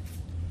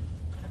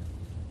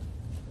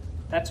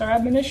 That's our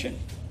admonition.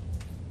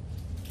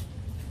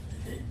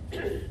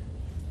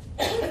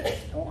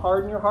 Don't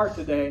harden your heart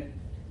today,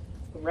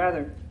 but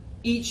rather,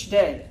 each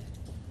day,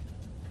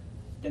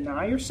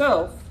 deny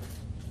yourself,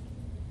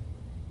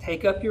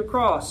 Take up your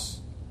cross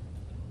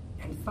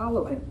and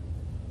follow him.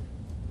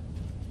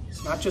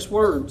 It's not just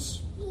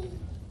words.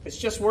 If it's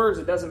just words,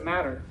 it doesn't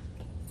matter.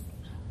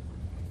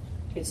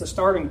 It's a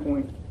starting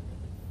point.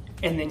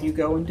 And then you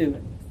go and do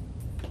it.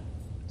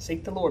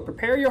 Seek the Lord.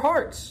 Prepare your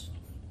hearts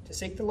to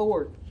seek the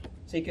Lord.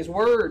 Seek his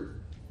word.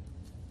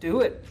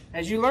 Do it.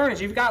 As you learn, as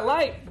you've got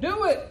light,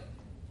 do it.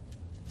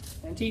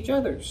 And teach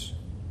others.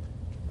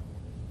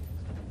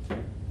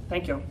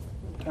 Thank you.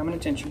 Time and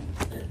attention.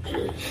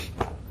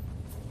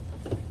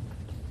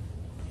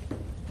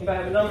 Anybody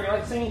have a number you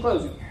like to sing in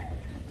closing?